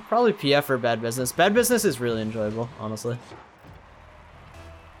Roblox game? Probably PF or Bad Business. Bad Business is really enjoyable, honestly.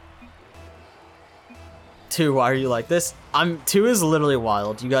 2, why are you like this? 2 is literally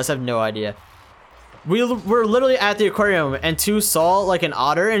wild. You guys have no idea. We were literally at the aquarium and 2 saw like an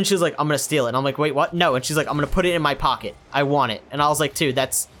otter and she's like, I'm gonna steal it. And I'm like, wait, what? No. And she's like, I'm gonna put it in my pocket. I want it. And I was like, 2,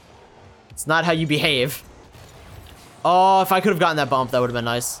 it's not how you behave. Oh, if I could have gotten that bump, that would have been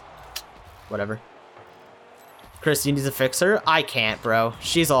nice. Whatever. Chris, you need to fix her? I can't, bro.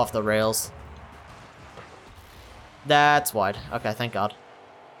 She's off the rails. That's wide. Okay, thank God.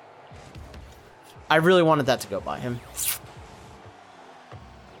 I really wanted that to go by him.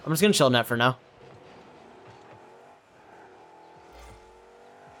 I'm just gonna chill net for now.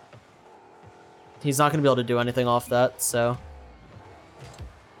 He's not gonna be able to do anything off that, so.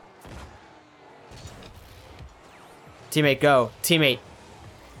 Teammate, go. Teammate.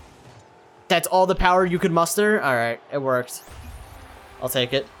 That's all the power you could muster? Alright, it worked. I'll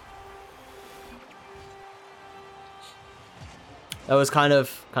take it. That was kind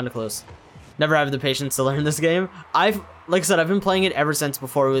of close. Never have the patience to learn this game. Like I said, I've been playing it ever since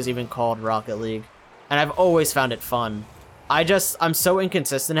before it was even called Rocket League. And I've always found it fun. I'm so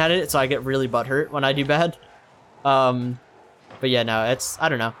inconsistent at it, so I get really butthurt when I do bad. But yeah, no, I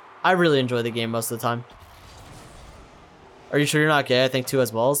don't know. I really enjoy the game most of the time. Are you sure you're not gay? I think 2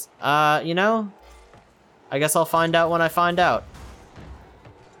 has balls. You know, I guess I'll find out when I find out.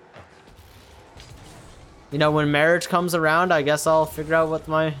 You know, when marriage comes around, I guess I'll figure out what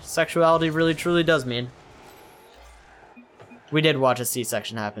my sexuality really truly does mean. We did watch a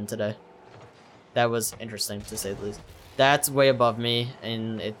C-section happen today. That was interesting, to say the least. That's way above me,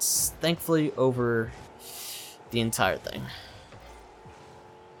 and it's thankfully over the entire thing.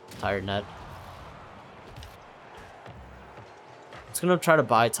 Tired net. Just gonna try to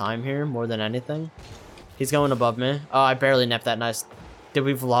buy time here more than anything. He's going above me. Oh, I barely nepped that nice. Did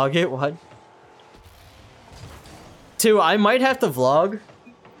we vlog it? What? 2, I might have to vlog.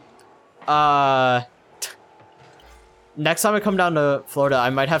 Next time I come down to Florida,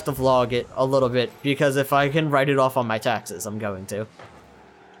 I might have to vlog it a little bit, because if I can write it off on my taxes, I'm going to.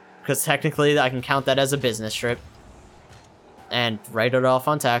 Because technically, I can count that as a business trip. And write it off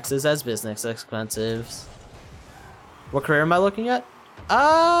on taxes as business expenses. What career am I looking at?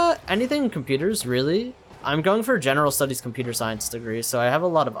 Anything in computers, really. I'm going for a general studies computer science degree, so I have a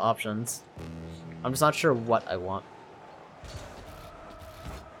lot of options. I'm just not sure what I want.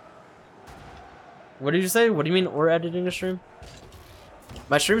 What did you say? What do you mean, or editing a stream?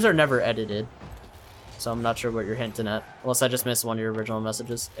 My streams are never edited, so I'm not sure what you're hinting at. Unless I just missed one of your original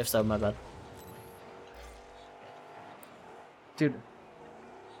messages. If so, my bad. Dude.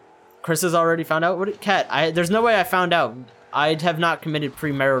 Chris has already found out? Cat, there's no way I found out. I have not committed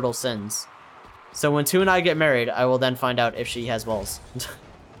premarital sins. So when 2 and I get married, I will then find out if she has balls.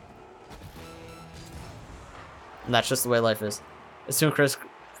 And that's just the way life is. As soon as Chris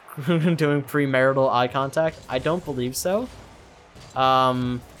doing premarital eye contact? I don't believe so.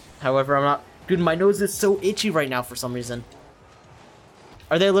 However, I'm not... Dude, my nose is so itchy right now for some reason.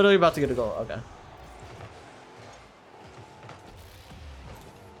 Are they literally about to get a goal? Okay.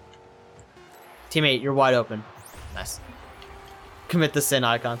 Teammate, you're wide open. Nice. Commit the sin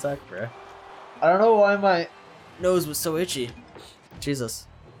eye contact, bro. I don't know why my nose was so itchy. Jesus.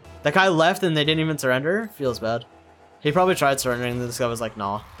 That guy left and they didn't even surrender? Feels bad. He probably tried surrendering and this guy was like,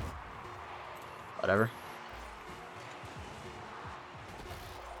 nah. Whatever.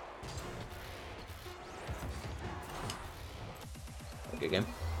 Good game.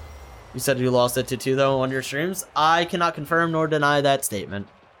 You said you lost it to 2 though on one of your streams? I cannot confirm nor deny that statement.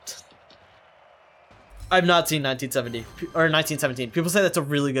 I've not seen 1970 or 1917. People say that's a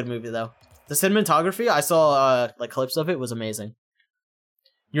really good movie though. The cinematography, I saw like clips of it, was amazing.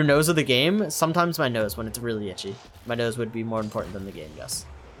 Your nose of the game? Sometimes my nose when it's really itchy. My nose would be more important than the game, yes.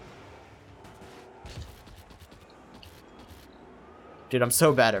 Dude, I'm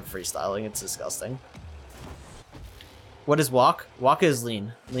so bad at freestyling. It's disgusting. What is wok? Wok is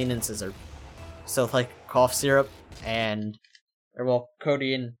lean. Lean and scissor. So, like, cough syrup and... Or, well,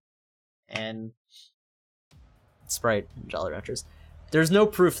 codeine and... Sprite and Jolly Ranchers. There's no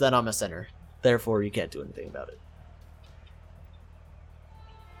proof that I'm a sinner. Therefore, you can't do anything about it.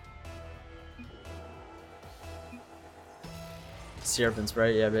 Syrup and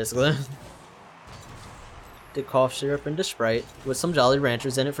Sprite, yeah, basically. Did cough syrup into Sprite with some Jolly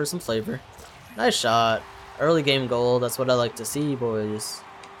Ranchers in it for some flavor. Nice shot. Early game goal, that's what I like to see, boys.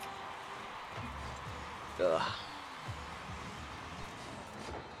 Ugh.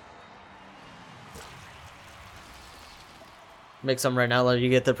 Make some right now, let you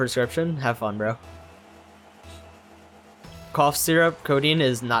get the prescription. Have fun, bro. Cough syrup, codeine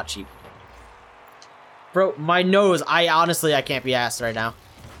is not cheap. Bro, my nose, I can't be asked right now.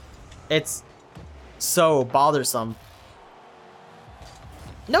 It's so bothersome.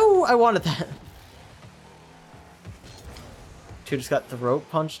 No, I wanted that. Two just got throat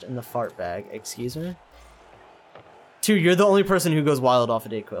punched in the fart bag. Excuse me? Two, you're the only person who goes wild off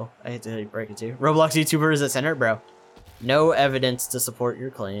of Dayquil. I hate to break it to you. Roblox YouTuber is a sinner, bro. No evidence to support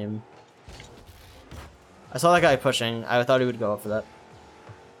your claim. I saw that guy pushing. I thought he would go up for that.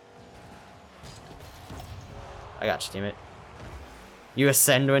 I got you, teammate. You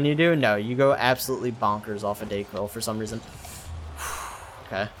ascend when you do? No, you go absolutely bonkers off of Dayquil for some reason.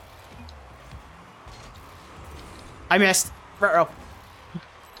 Okay. I missed. Ruh-roh.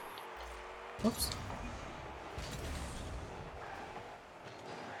 Whoops.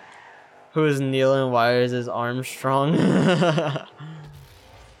 Who is Neil and why is his arm strong?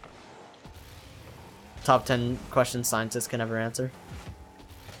 Top 10 questions scientists can never answer.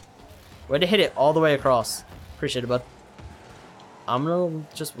 Way to hit it all the way across. Appreciate it, bud. I'm gonna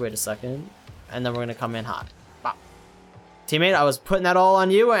just wait a second, and then we're gonna come in hot. Wow. Teammate, I was putting that all on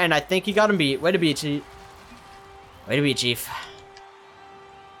you, and I think you got him beat. Way to beat, Chief. Way to beat, Chief.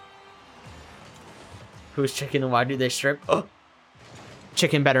 Who's chicken and why do they strip? Oh.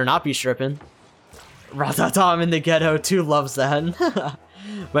 Chicken better not be stripping. Ratatam in the ghetto too loves that.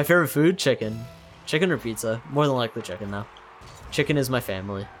 My favorite food? Chicken. Chicken or pizza? More than likely chicken though. Chicken is my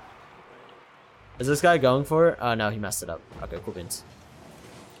family. Is this guy going for it? Oh no, he messed it up. Okay, cool beans.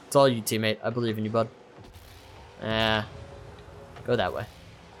 It's all you, teammate. I believe in you, bud. Go that way.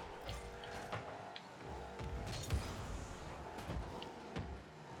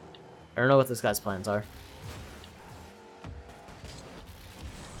 I don't know what this guy's plans are.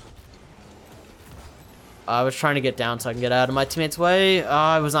 I was trying to get down so I can get out of my teammate's way.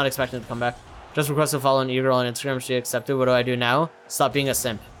 I was not expecting to come back. Just requested to follow an e-girl on Instagram. She accepted. What do I do now? Stop being a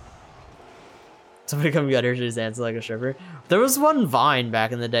simp. Somebody come get her. She's dancing like a stripper. There was one Vine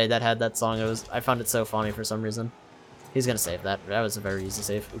back in the day that had that song. I found it so funny for some reason. He's gonna save that. That was a very easy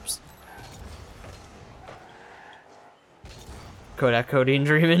save. Oops. Kodak codeine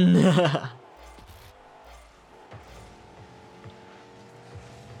dreaming.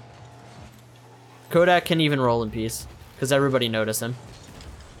 Kodak can even roll in peace, because everybody noticed him.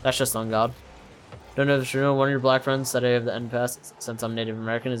 That's just on God. Don't know if it's true. One of your black friends said I have the end pass. Since I'm Native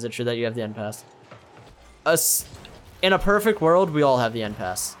American, is it true that you have the end pass? In a perfect world, we all have the end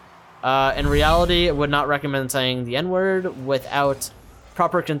pass. In reality, I would not recommend saying the N-word without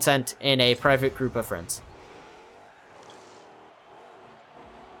proper consent in a private group of friends.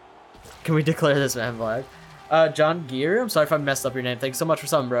 Can we declare this man black? John Gear? I'm sorry if I messed up your name. Thanks so much for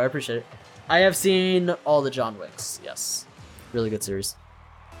something, bro. I appreciate it. I have seen all the John Wicks. Yes. Really good series.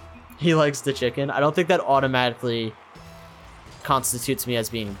 He likes the chicken. I don't think that automatically constitutes me as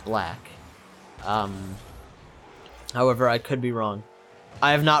being black. However, I could be wrong.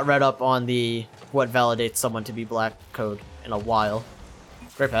 I have not read up on the what validates someone to be black code in a while.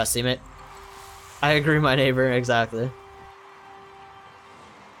 Great pass, teammate. I agree, my neighbor. Exactly.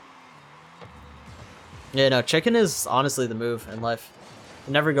 Yeah, no, chicken is honestly the move in life.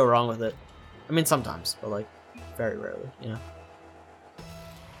 You never go wrong with it. I mean, sometimes, but like, very rarely, you know.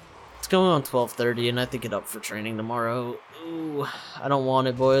 It's going on 12:30, and I have to get up for training tomorrow. Ooh, I don't want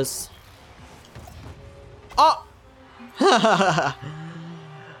it, boys. Oh!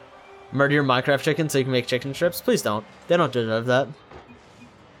 Murder your Minecraft chicken so you can make chicken strips? Please don't. They don't deserve that.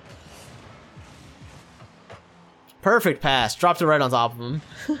 Perfect pass. Dropped it right on top of him.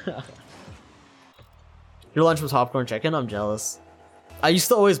 Your lunch was popcorn chicken? I'm jealous. I used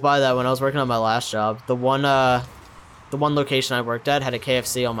to always buy that when I was working on my last job. The one location I worked at had a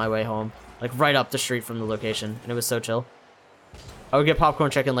KFC on my way home. Like right up the street from the location. And it was so chill. I would get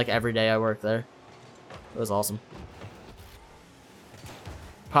popcorn chicken like every day I worked there. It was awesome.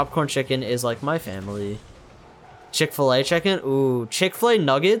 Popcorn chicken is like my family. Chick-fil-A chicken? Ooh, Chick-fil-A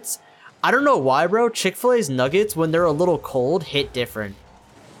nuggets. I don't know why, bro. Chick-fil-A's nuggets, when they're a little cold, hit different.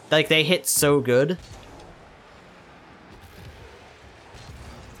 Like, they hit so good.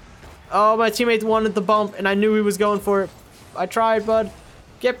 Oh, my teammate wanted the bump, and I knew he was going for it. I tried, bud.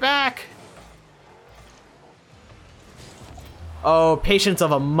 Get back. Oh, patience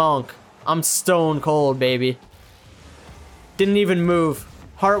of a monk. I'm stone cold, baby. Didn't even move.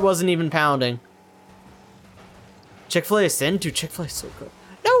 Heart wasn't even pounding. Chick-fil-A is sin? Dude, Chick-fil-A is so good.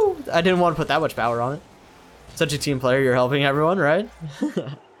 No! I didn't want to put that much power on it. Such a team player, you're helping everyone, right?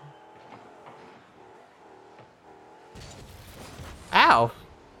 Ow.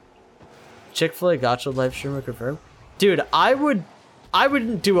 Chick-fil-A gotcha live streamer confirmed. Dude, I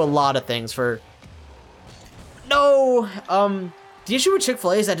wouldn't do a lot of things for... No! The issue with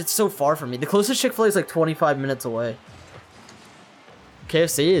Chick-fil-A is that it's so far from me. The closest Chick-fil-A is like 25 minutes away.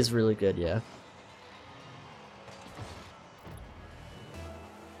 KFC is really good, yeah.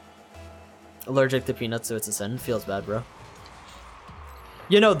 Allergic to peanuts, so it's a sin. Feels bad, bro.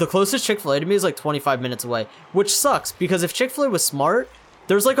 You know, the closest Chick-fil-A to me is like 25 minutes away, which sucks because if Chick-fil-A was smart,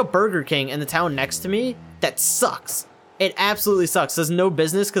 there's like a Burger King in the town next to me that sucks. It absolutely sucks. There's no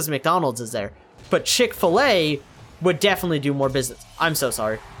business because McDonald's is there. But Chick-fil-A would definitely do more business. I'm so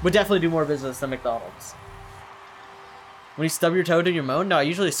sorry. Would definitely do more business than McDonald's. When you stub your toe to your moan? No, I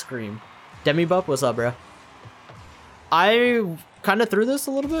usually scream. Demi Bup, what's up, bro? I kind of threw this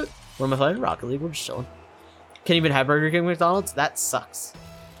a little bit. What am I playing? Rocket League. We're just chilling. Can't even have Burger King McDonald's? That sucks.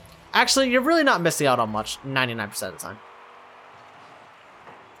 Actually, you're really not missing out on much 99% of the time.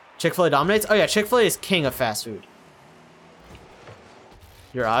 Chick-fil-A dominates? Oh yeah, Chick-fil-A is king of fast food.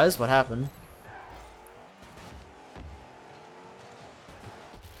 Your eyes? What happened?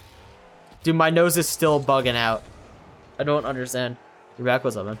 Dude, my nose is still bugging out. I don't understand. You're back?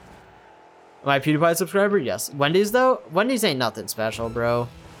 What's up, man? Am I a PewDiePie subscriber? Yes. Wendy's, though? Wendy's ain't nothing special, bro.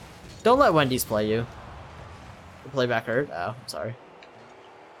 Don't let Wendy's play you. The playback hurt? Oh, I'm sorry.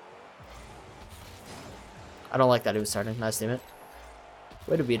 I don't like that he was starting. Nice team it.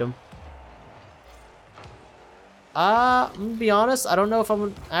 Way to beat him. I'm gonna be honest. I don't know if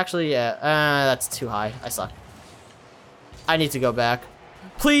I'm actually, yeah. That's too high. I suck. I need to go back.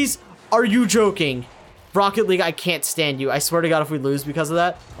 Please. Are you joking? Rocket League, I can't stand you. I swear to God, if we lose because of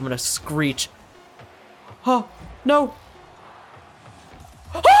that, I'm gonna screech. Oh, no.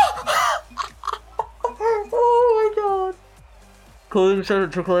 Oh my God. Clothing shirt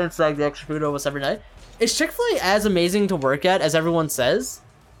at Chick-fil-A and snag the extra food almost every night. Is Chick-fil-A as amazing to work at as everyone says?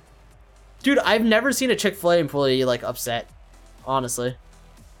 Dude, I've never seen a Chick-fil-A employee, like, upset. Honestly.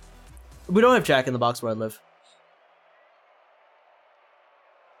 We don't have Jack in the Box where I live.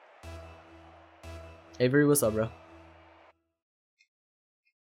 Avery, what's up, bro?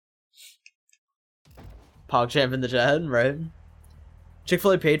 PogChamp in the chat, right?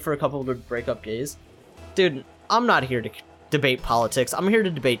 Chick-fil-A paid for a couple to break up gays. Dude, I'm not here to debate politics. I'm here to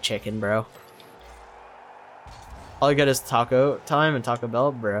debate chicken, bro. All I got is Taco Time and Taco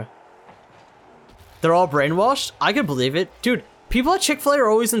Bell, bro. They're all brainwashed? I can believe it. Dude, people at Chick-fil-A are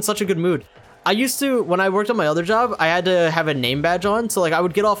always in such a good mood. I used to, when I worked on my other job, I had to have a name badge on. So like I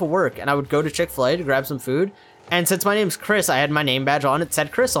would get off of work and I would go to Chick-fil-A to grab some food. And since my name's Chris, I had my name badge on. It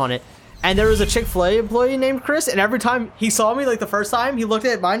said Chris on it. And there was a Chick-fil-A employee named Chris. And every time he saw me, like the first time, he looked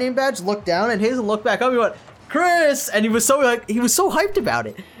at my name badge, looked down at his and looked back up. He went, Chris! And he was so hyped about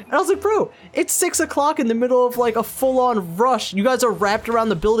it. And I was like, bro, it's 6 o'clock in the middle of like a full-on rush. You guys are wrapped around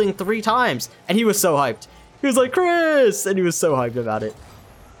the building 3 times. And he was so hyped. He was like, Chris! And he was so hyped about it.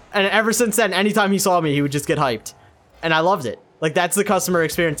 And ever since then, anytime he saw me, he would just get hyped. And I loved it. Like, that's the customer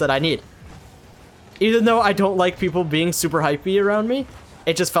experience that I need. Even though I don't like people being super hypey around me,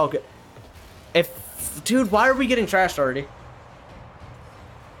 it just felt good. Dude, why are we getting trashed already?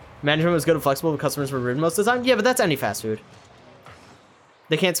 Management was good and flexible, but customers were rude most of the time? Yeah, but that's any fast food.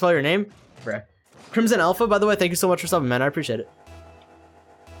 They can't spell your name? Bruh. Crimson Alpha, by the way, thank you so much for subbing, man. I appreciate it.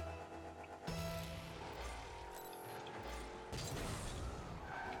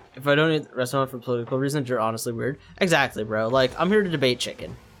 If I don't eat the restaurant for political reasons, you're honestly weird. Exactly, bro. Like, I'm here to debate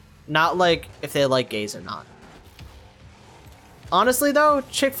chicken. Not like if they like gays or not. Honestly, though,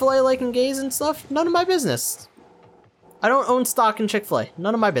 Chick-fil-A liking gays and stuff, none of my business. I don't own stock in Chick-fil-A.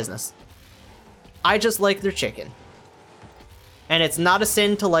 None of my business. I just like their chicken. And it's not a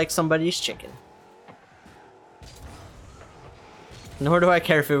sin to like somebody's chicken. Nor do I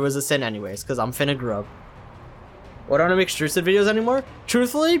care if it was a sin anyways, because I'm finna grow up. Why don't I make extrusive videos anymore?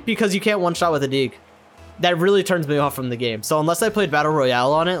 Truthfully, because you can't one-shot with a Deke. That really turns me off from the game. So unless I played Battle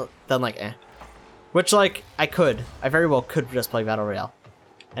Royale on it, then like, eh. Which, like, I very well could just play Battle Royale.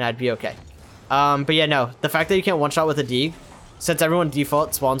 And I'd be okay. But yeah, no. The fact that you can't one-shot with a Deeg, since everyone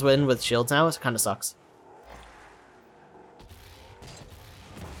default spawns in with shields now, it kind of sucks.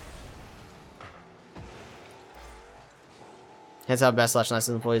 Hands out best / nicest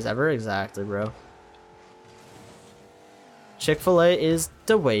employees ever. Exactly, bro. Chick-fil-A is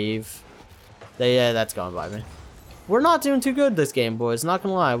the wave. Yeah, that's going by me. We're not doing too good this game, boys. Not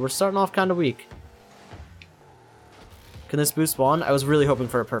gonna lie. We're starting off kind of weak. Can this boost spawn? I was really hoping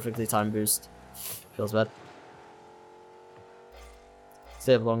for a perfectly timed boost. Feels bad.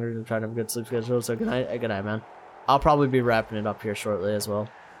 Stay up longer to try to have a good sleep schedule. So good night, man. I'll probably be wrapping it up here shortly as well.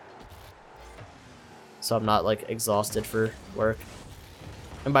 So I'm not like exhausted for work.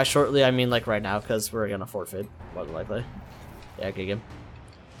 And by shortly, I mean like right now, because we're gonna forfeit, more than likely. Yeah, gig him.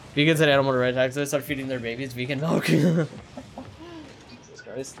 Vegans and animal rights activists start feeding their babies vegan milk. Jesus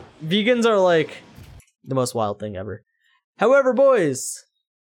Christ. Vegans are like the most wild thing ever. However, boys,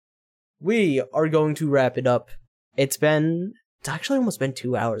 we are going to wrap it up. It's actually almost been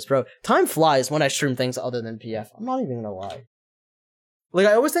 2 hours, bro. Time flies when I stream things other than PF. I'm not even gonna lie. Like,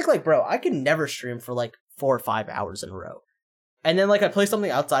 I always think, like, bro, I could never stream for, like, 4 or 5 hours in a row. And then, like, I play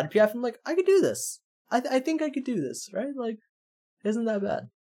something outside of PF, I'm like, I could do this. I think I could do this, right? Like, isn't that bad?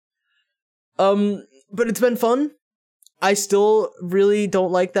 But it's been fun. I still really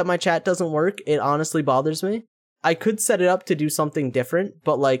don't like that my chat doesn't work. It honestly bothers me. I could set it up to do something different,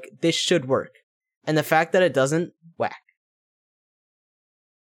 but, like, this should work. And the fact that it doesn't, whack.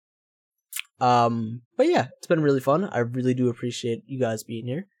 But yeah, it's been really fun. I really do appreciate you guys being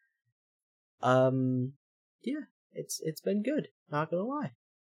here. Yeah, it's been good. Not gonna lie.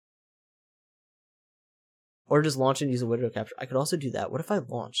 Or just launch and use a window capture. I could also do that. What if I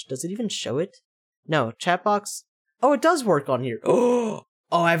launch? Does it even show it? No, chat box. Oh, it does work on here. Oh,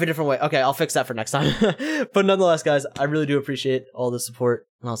 I have a different way. Okay, I'll fix that for next time. But nonetheless, guys, I really do appreciate all the support,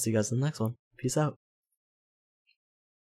 and I'll see you guys in the next one. Peace out.